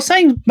 Well,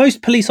 saying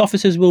most police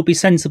officers will be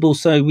sensible,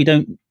 so we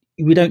don't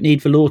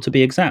need the law to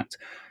be exact.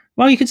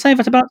 Well, you could say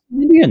that about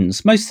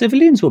civilians. Most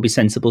civilians will be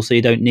sensible, so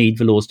you don't need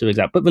the laws to be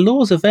exact. But the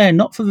laws are there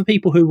not for the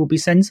people who will be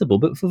sensible,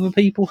 but for the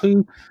people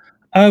who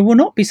will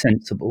not be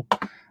sensible.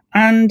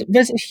 And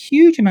there's a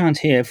huge amount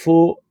here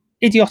for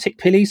idiotic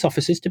police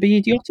officers to be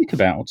idiotic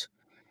about.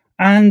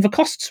 And the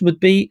costs would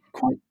be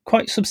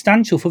quite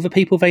substantial for the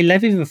people they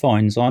levy the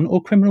fines on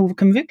or criminal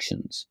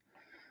convictions.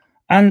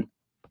 And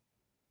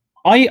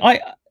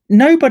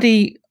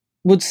nobody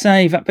would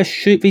say that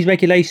these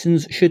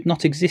regulations should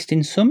not exist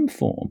in some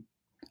form.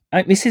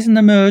 This is an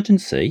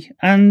emergency,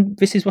 and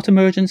this is what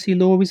emergency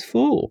law is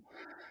for.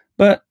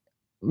 But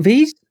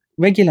these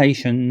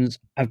regulations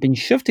have been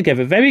shoved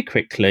together very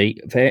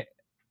quickly. They're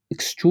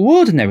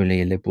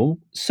extraordinarily illiberal,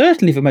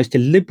 certainly the most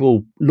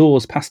illiberal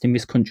laws passed in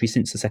this country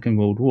since the Second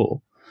World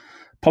War,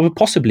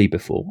 possibly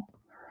before.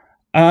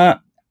 And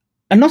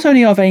not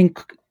only are they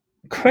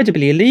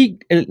incredibly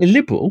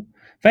illiberal,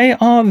 they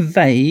are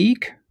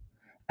vague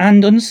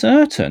and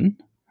uncertain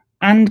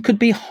and could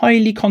be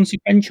highly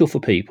consequential for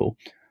people.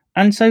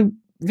 And so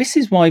this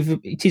is why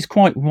it is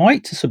quite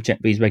right to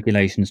subject these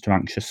regulations to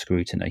anxious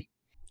scrutiny.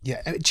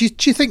 Yeah. Do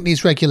you think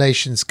these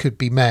regulations could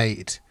be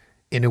made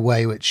in a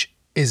way which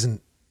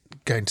isn't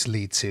going to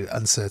lead to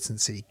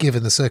uncertainty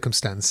given the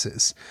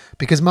circumstances?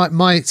 Because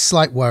my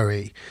slight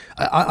worry,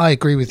 I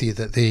agree with you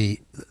that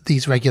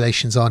these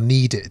regulations are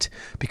needed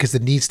because there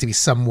needs to be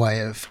some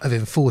way of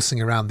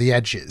enforcing around the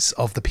edges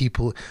of the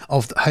people,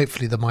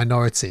 hopefully the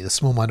minority, the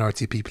small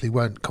minority of people who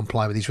won't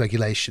comply with these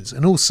regulations.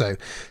 And also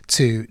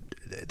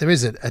there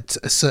is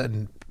a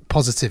certain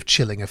positive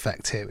chilling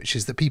effect here, which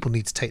is that people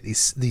need to take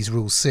these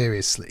rules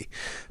seriously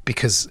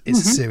because it's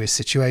a serious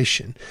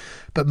situation.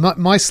 But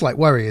my slight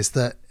worry is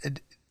that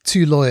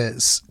two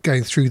lawyers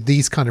going through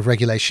these kind of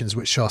regulations,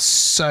 which are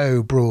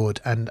so broad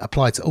and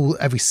apply to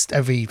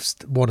every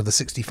one of the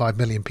 65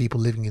 million people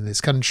living in this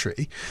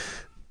country,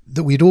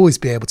 that we'd always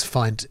be able to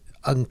find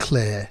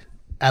unclear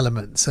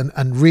elements.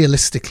 And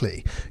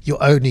realistically,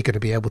 you're only going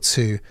to be able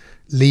to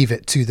leave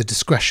it to the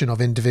discretion of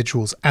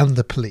individuals and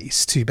the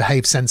police to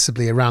behave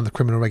sensibly around the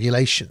criminal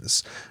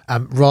regulations,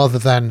 rather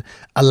than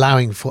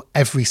allowing for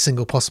every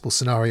single possible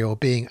scenario or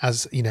being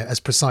as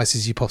precise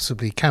as you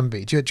possibly can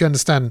be. Do you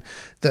understand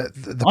the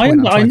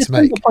point I'm trying to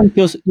make? The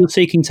point you're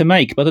seeking to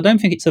make, but I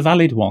don't think it's a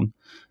valid one,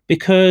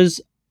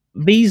 because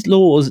these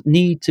laws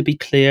need to be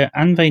clear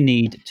and they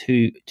need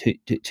to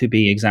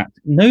be exact.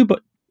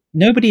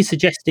 Nobody is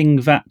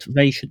suggesting that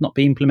they should not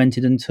be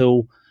implemented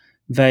until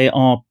they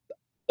are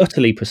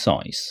utterly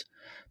precise,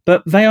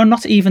 but they are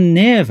not even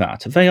near that.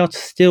 They are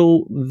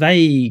still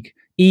vague,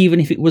 even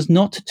if it was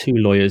not two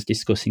lawyers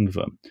discussing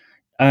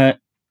them.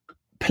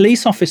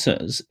 Police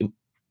officers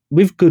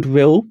with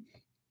goodwill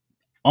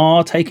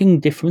are taking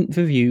different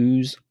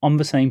views on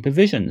the same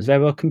provisions.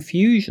 There are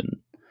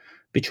confusion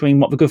between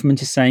what the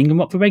government is saying and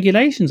what the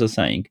regulations are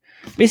saying.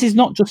 This is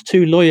not just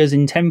two lawyers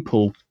in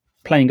Temple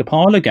playing a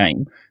parlour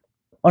game.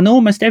 On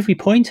almost every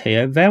point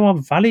here, there are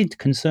valid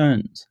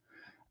concerns.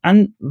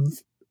 And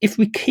if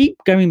we keep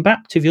going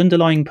back to the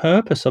underlying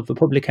purpose of the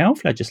public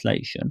health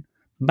legislation,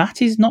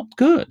 that is not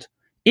good.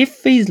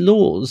 If these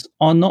laws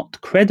are not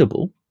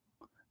credible,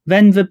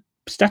 then the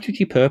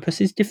statutory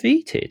purpose is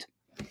defeated.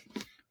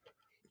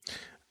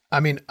 I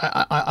mean,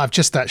 I've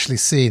just actually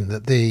seen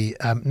that the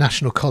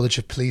National College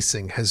of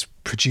Policing has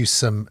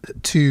produced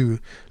two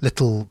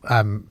little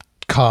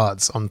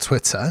cards on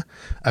Twitter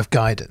of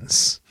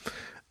guidance.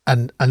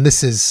 And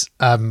this is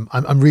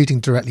I'm reading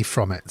directly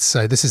from it.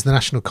 So this is the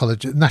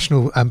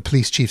National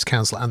Police Chiefs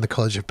Council and the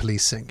College of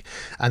Policing,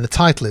 and the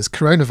title is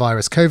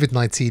Coronavirus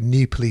COVID-19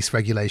 New Police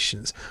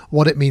Regulations: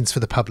 What It Means for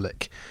the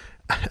Public.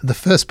 And the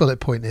first bullet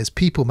point is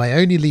people may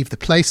only leave the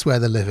place where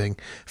they're living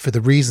for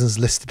the reasons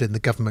listed in the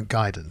government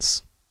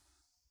guidance.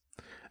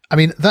 I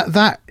mean,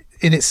 that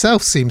in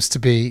itself seems to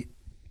be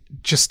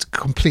just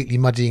completely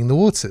muddying the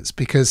waters,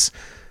 because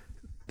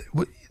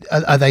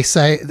are they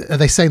saying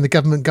the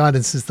government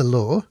guidance is the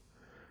law?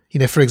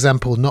 For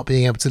example, not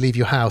being able to leave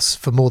your house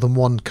for more than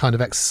one kind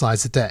of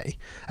exercise a day.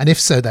 And if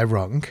so, they're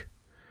wrong.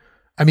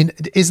 I mean,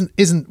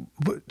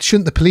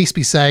 shouldn't the police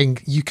be saying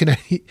you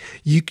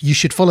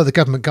should follow the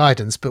government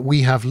guidance, but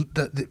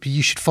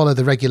you should follow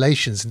the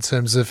regulations in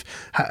terms of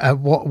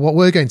what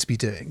we're going to be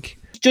doing?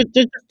 Just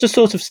to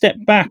sort of step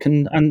back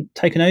and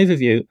take an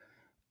overview.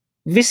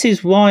 This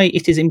is why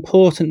it is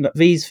important that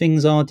these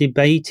things are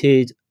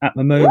debated at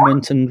the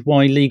moment, and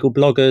why legal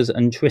bloggers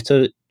and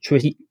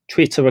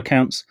Twitter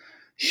accounts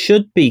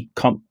should be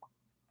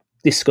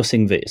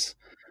discussing this,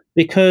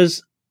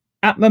 because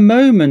at the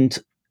moment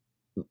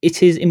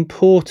it is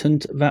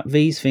important that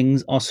these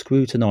things are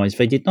scrutinised.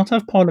 They did not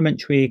have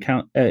parliamentary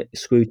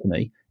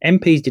scrutiny.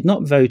 MPs did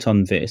not vote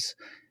on this.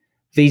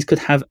 These could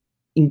have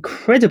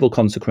incredible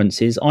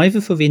consequences, either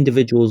for the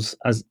individuals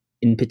as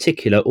in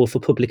particular, or for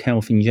public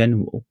health in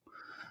general.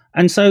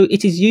 And so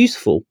it is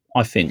useful,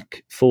 I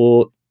think,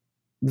 for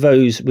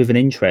those with an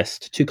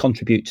interest to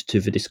contribute to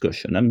the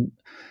discussion. And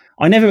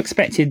I never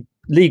expected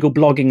legal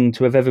blogging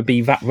to have ever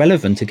be that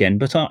relevant again,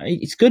 but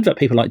it's good that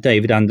people like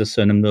David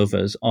Anderson and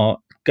others are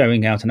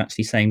going out and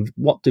actually saying,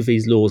 what do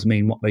these laws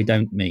mean, what they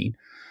don't mean?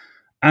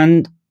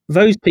 And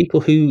those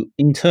people who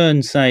in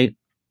turn say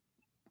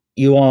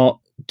you are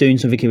doing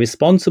something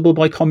irresponsible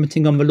by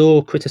commenting on the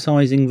law,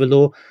 criticising the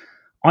law,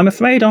 I'm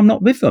afraid I'm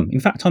not with them. In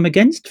fact, I'm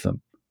against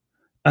them.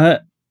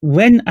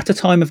 When at a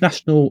time of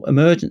national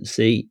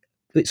emergency,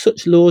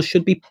 such laws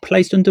should be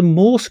placed under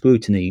more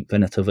scrutiny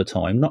than at other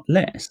time, not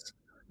less.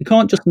 You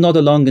can't just nod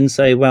along and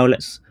say, well,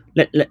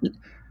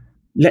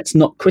 let's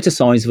not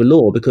criticise the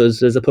law because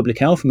there's a public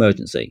health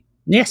emergency.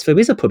 Yes, there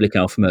is a public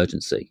health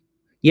emergency.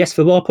 Yes,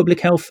 there are public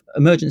health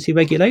emergency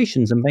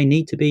regulations, and they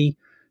need to be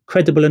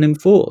credible and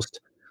enforced.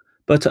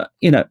 But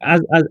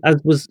as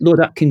was Lord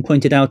Atkin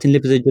pointed out in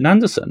Liversidge and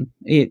Anderson,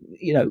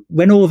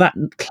 when all that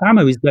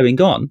clamour is going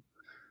on,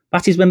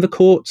 that is when the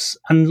courts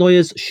and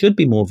lawyers should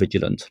be more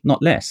vigilant,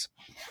 not less.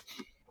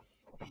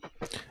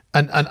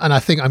 And I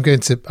think I'm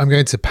going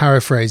to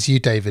paraphrase you,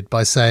 David,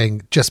 by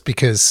saying just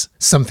because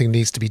something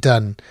needs to be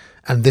done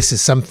and this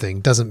is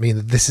something doesn't mean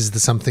that this is the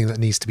something that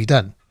needs to be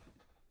done.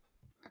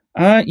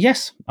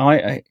 Yes,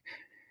 I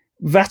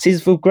that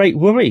is the great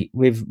worry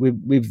with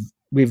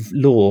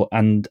law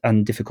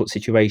and difficult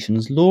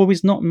situations. Law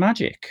is not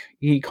magic.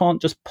 You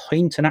can't just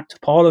point an act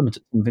of parliament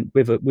at something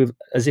with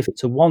as if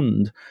it's a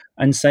wand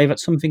and say that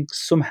something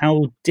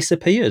somehow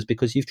disappears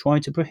because you've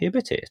tried to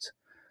prohibit it.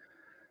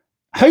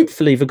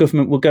 Hopefully the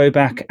government will go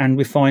back and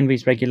refine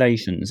these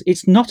regulations.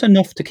 It's not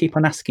enough to keep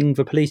on asking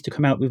the police to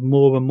come out with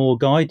more and more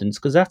guidance,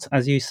 because that,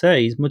 as you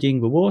say, is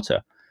muddying the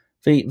water.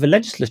 The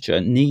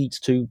legislature needs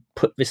to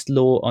put this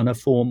law on a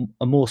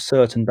more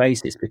certain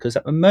basis, because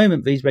at the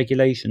moment these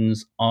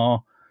regulations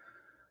are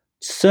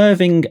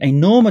serving a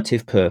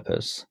normative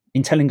purpose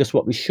in telling us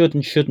what we should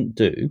and shouldn't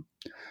do,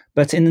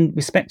 but in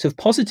respect of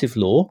positive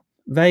law,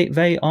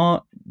 they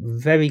are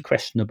very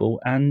questionable,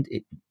 and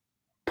it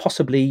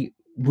possibly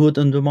would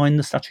undermine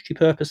the statutory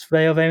purpose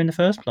they are there in the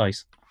first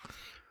place.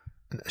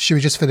 Should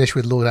we just finish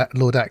with Lord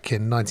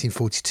Atkin,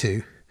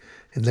 1942,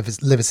 in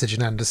Liversidge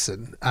and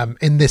Anderson?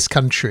 In this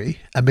country,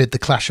 amid the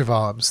clash of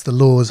arms, the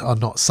laws are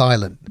not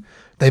silent.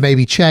 They may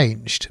be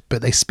changed,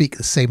 but they speak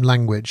the same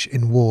language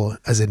in war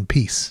as in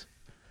peace.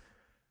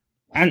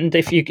 And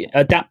if you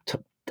adapt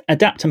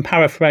and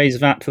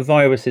paraphrase that for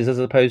viruses as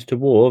opposed to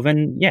war,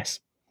 then yes.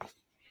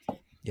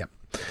 Yeah.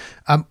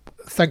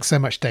 Thanks so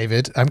much,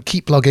 David.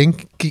 Keep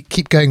blogging.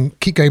 Keep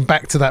going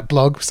back to that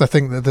blog, because I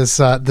think that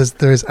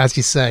there is, as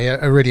you say,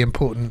 a really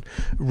important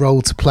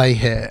role to play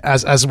here,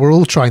 as we're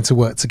all trying to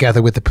work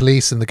together with the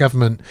police and the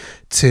government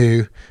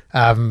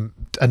and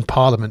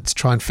Parliament to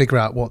try and figure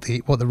out what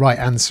the right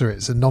answer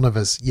is, and none of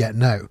us yet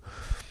know.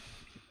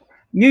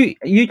 You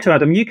too,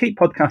 Adam. You keep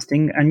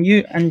podcasting, and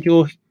you and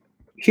your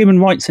human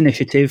rights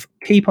initiative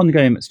keep on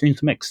going. It's doing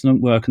some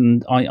excellent work,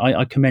 and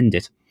I commend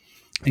it.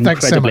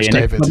 Thanks so much,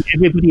 David.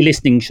 Everybody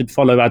listening should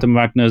follow Adam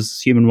Wagner's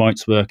human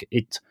rights work.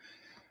 It's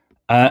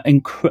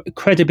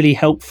incredibly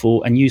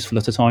helpful and useful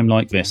at a time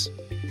like this.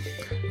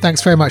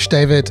 Thanks very much,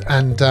 David,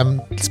 and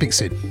speak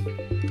soon.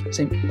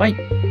 Bye.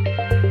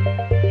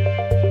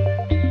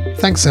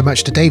 Thanks so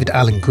much to David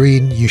Alan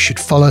Green. You should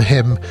follow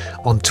him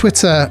on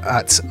Twitter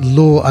at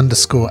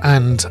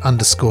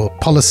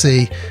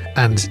law_and_policy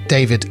and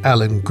David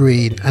Alan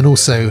Green, and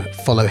also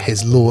follow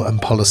his Law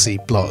and Policy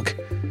blog.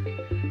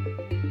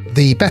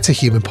 The Better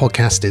Human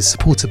podcast is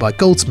supported by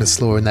Goldsmiths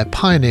Law and their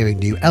pioneering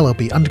new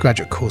LLB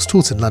undergraduate course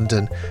taught in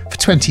London. For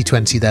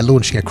 2020, they're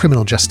launching a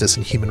criminal justice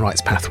and human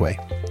rights pathway.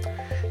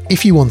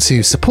 If you want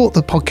to support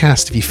the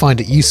podcast, if you find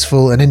it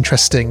useful and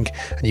interesting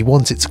and you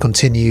want it to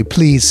continue,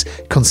 please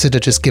consider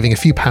just giving a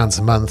few pounds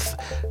a month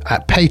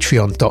at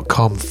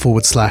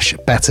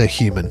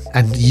patreon.com/betterhuman.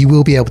 And you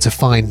will be able to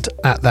find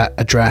at that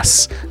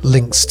address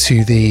links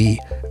to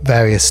the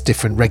various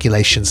different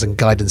regulations and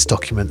guidance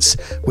documents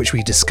which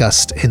we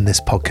discussed in this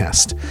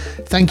podcast.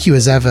 Thank you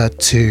as ever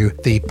to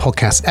the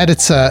podcast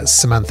editor,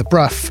 Samantha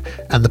Bruff,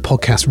 and the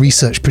podcast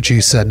research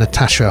producer,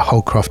 Natasha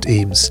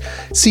Holcroft-Eames.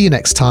 See you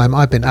next time.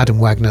 I've been Adam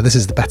Wagner. This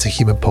is the Better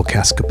Human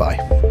Podcast.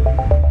 Goodbye.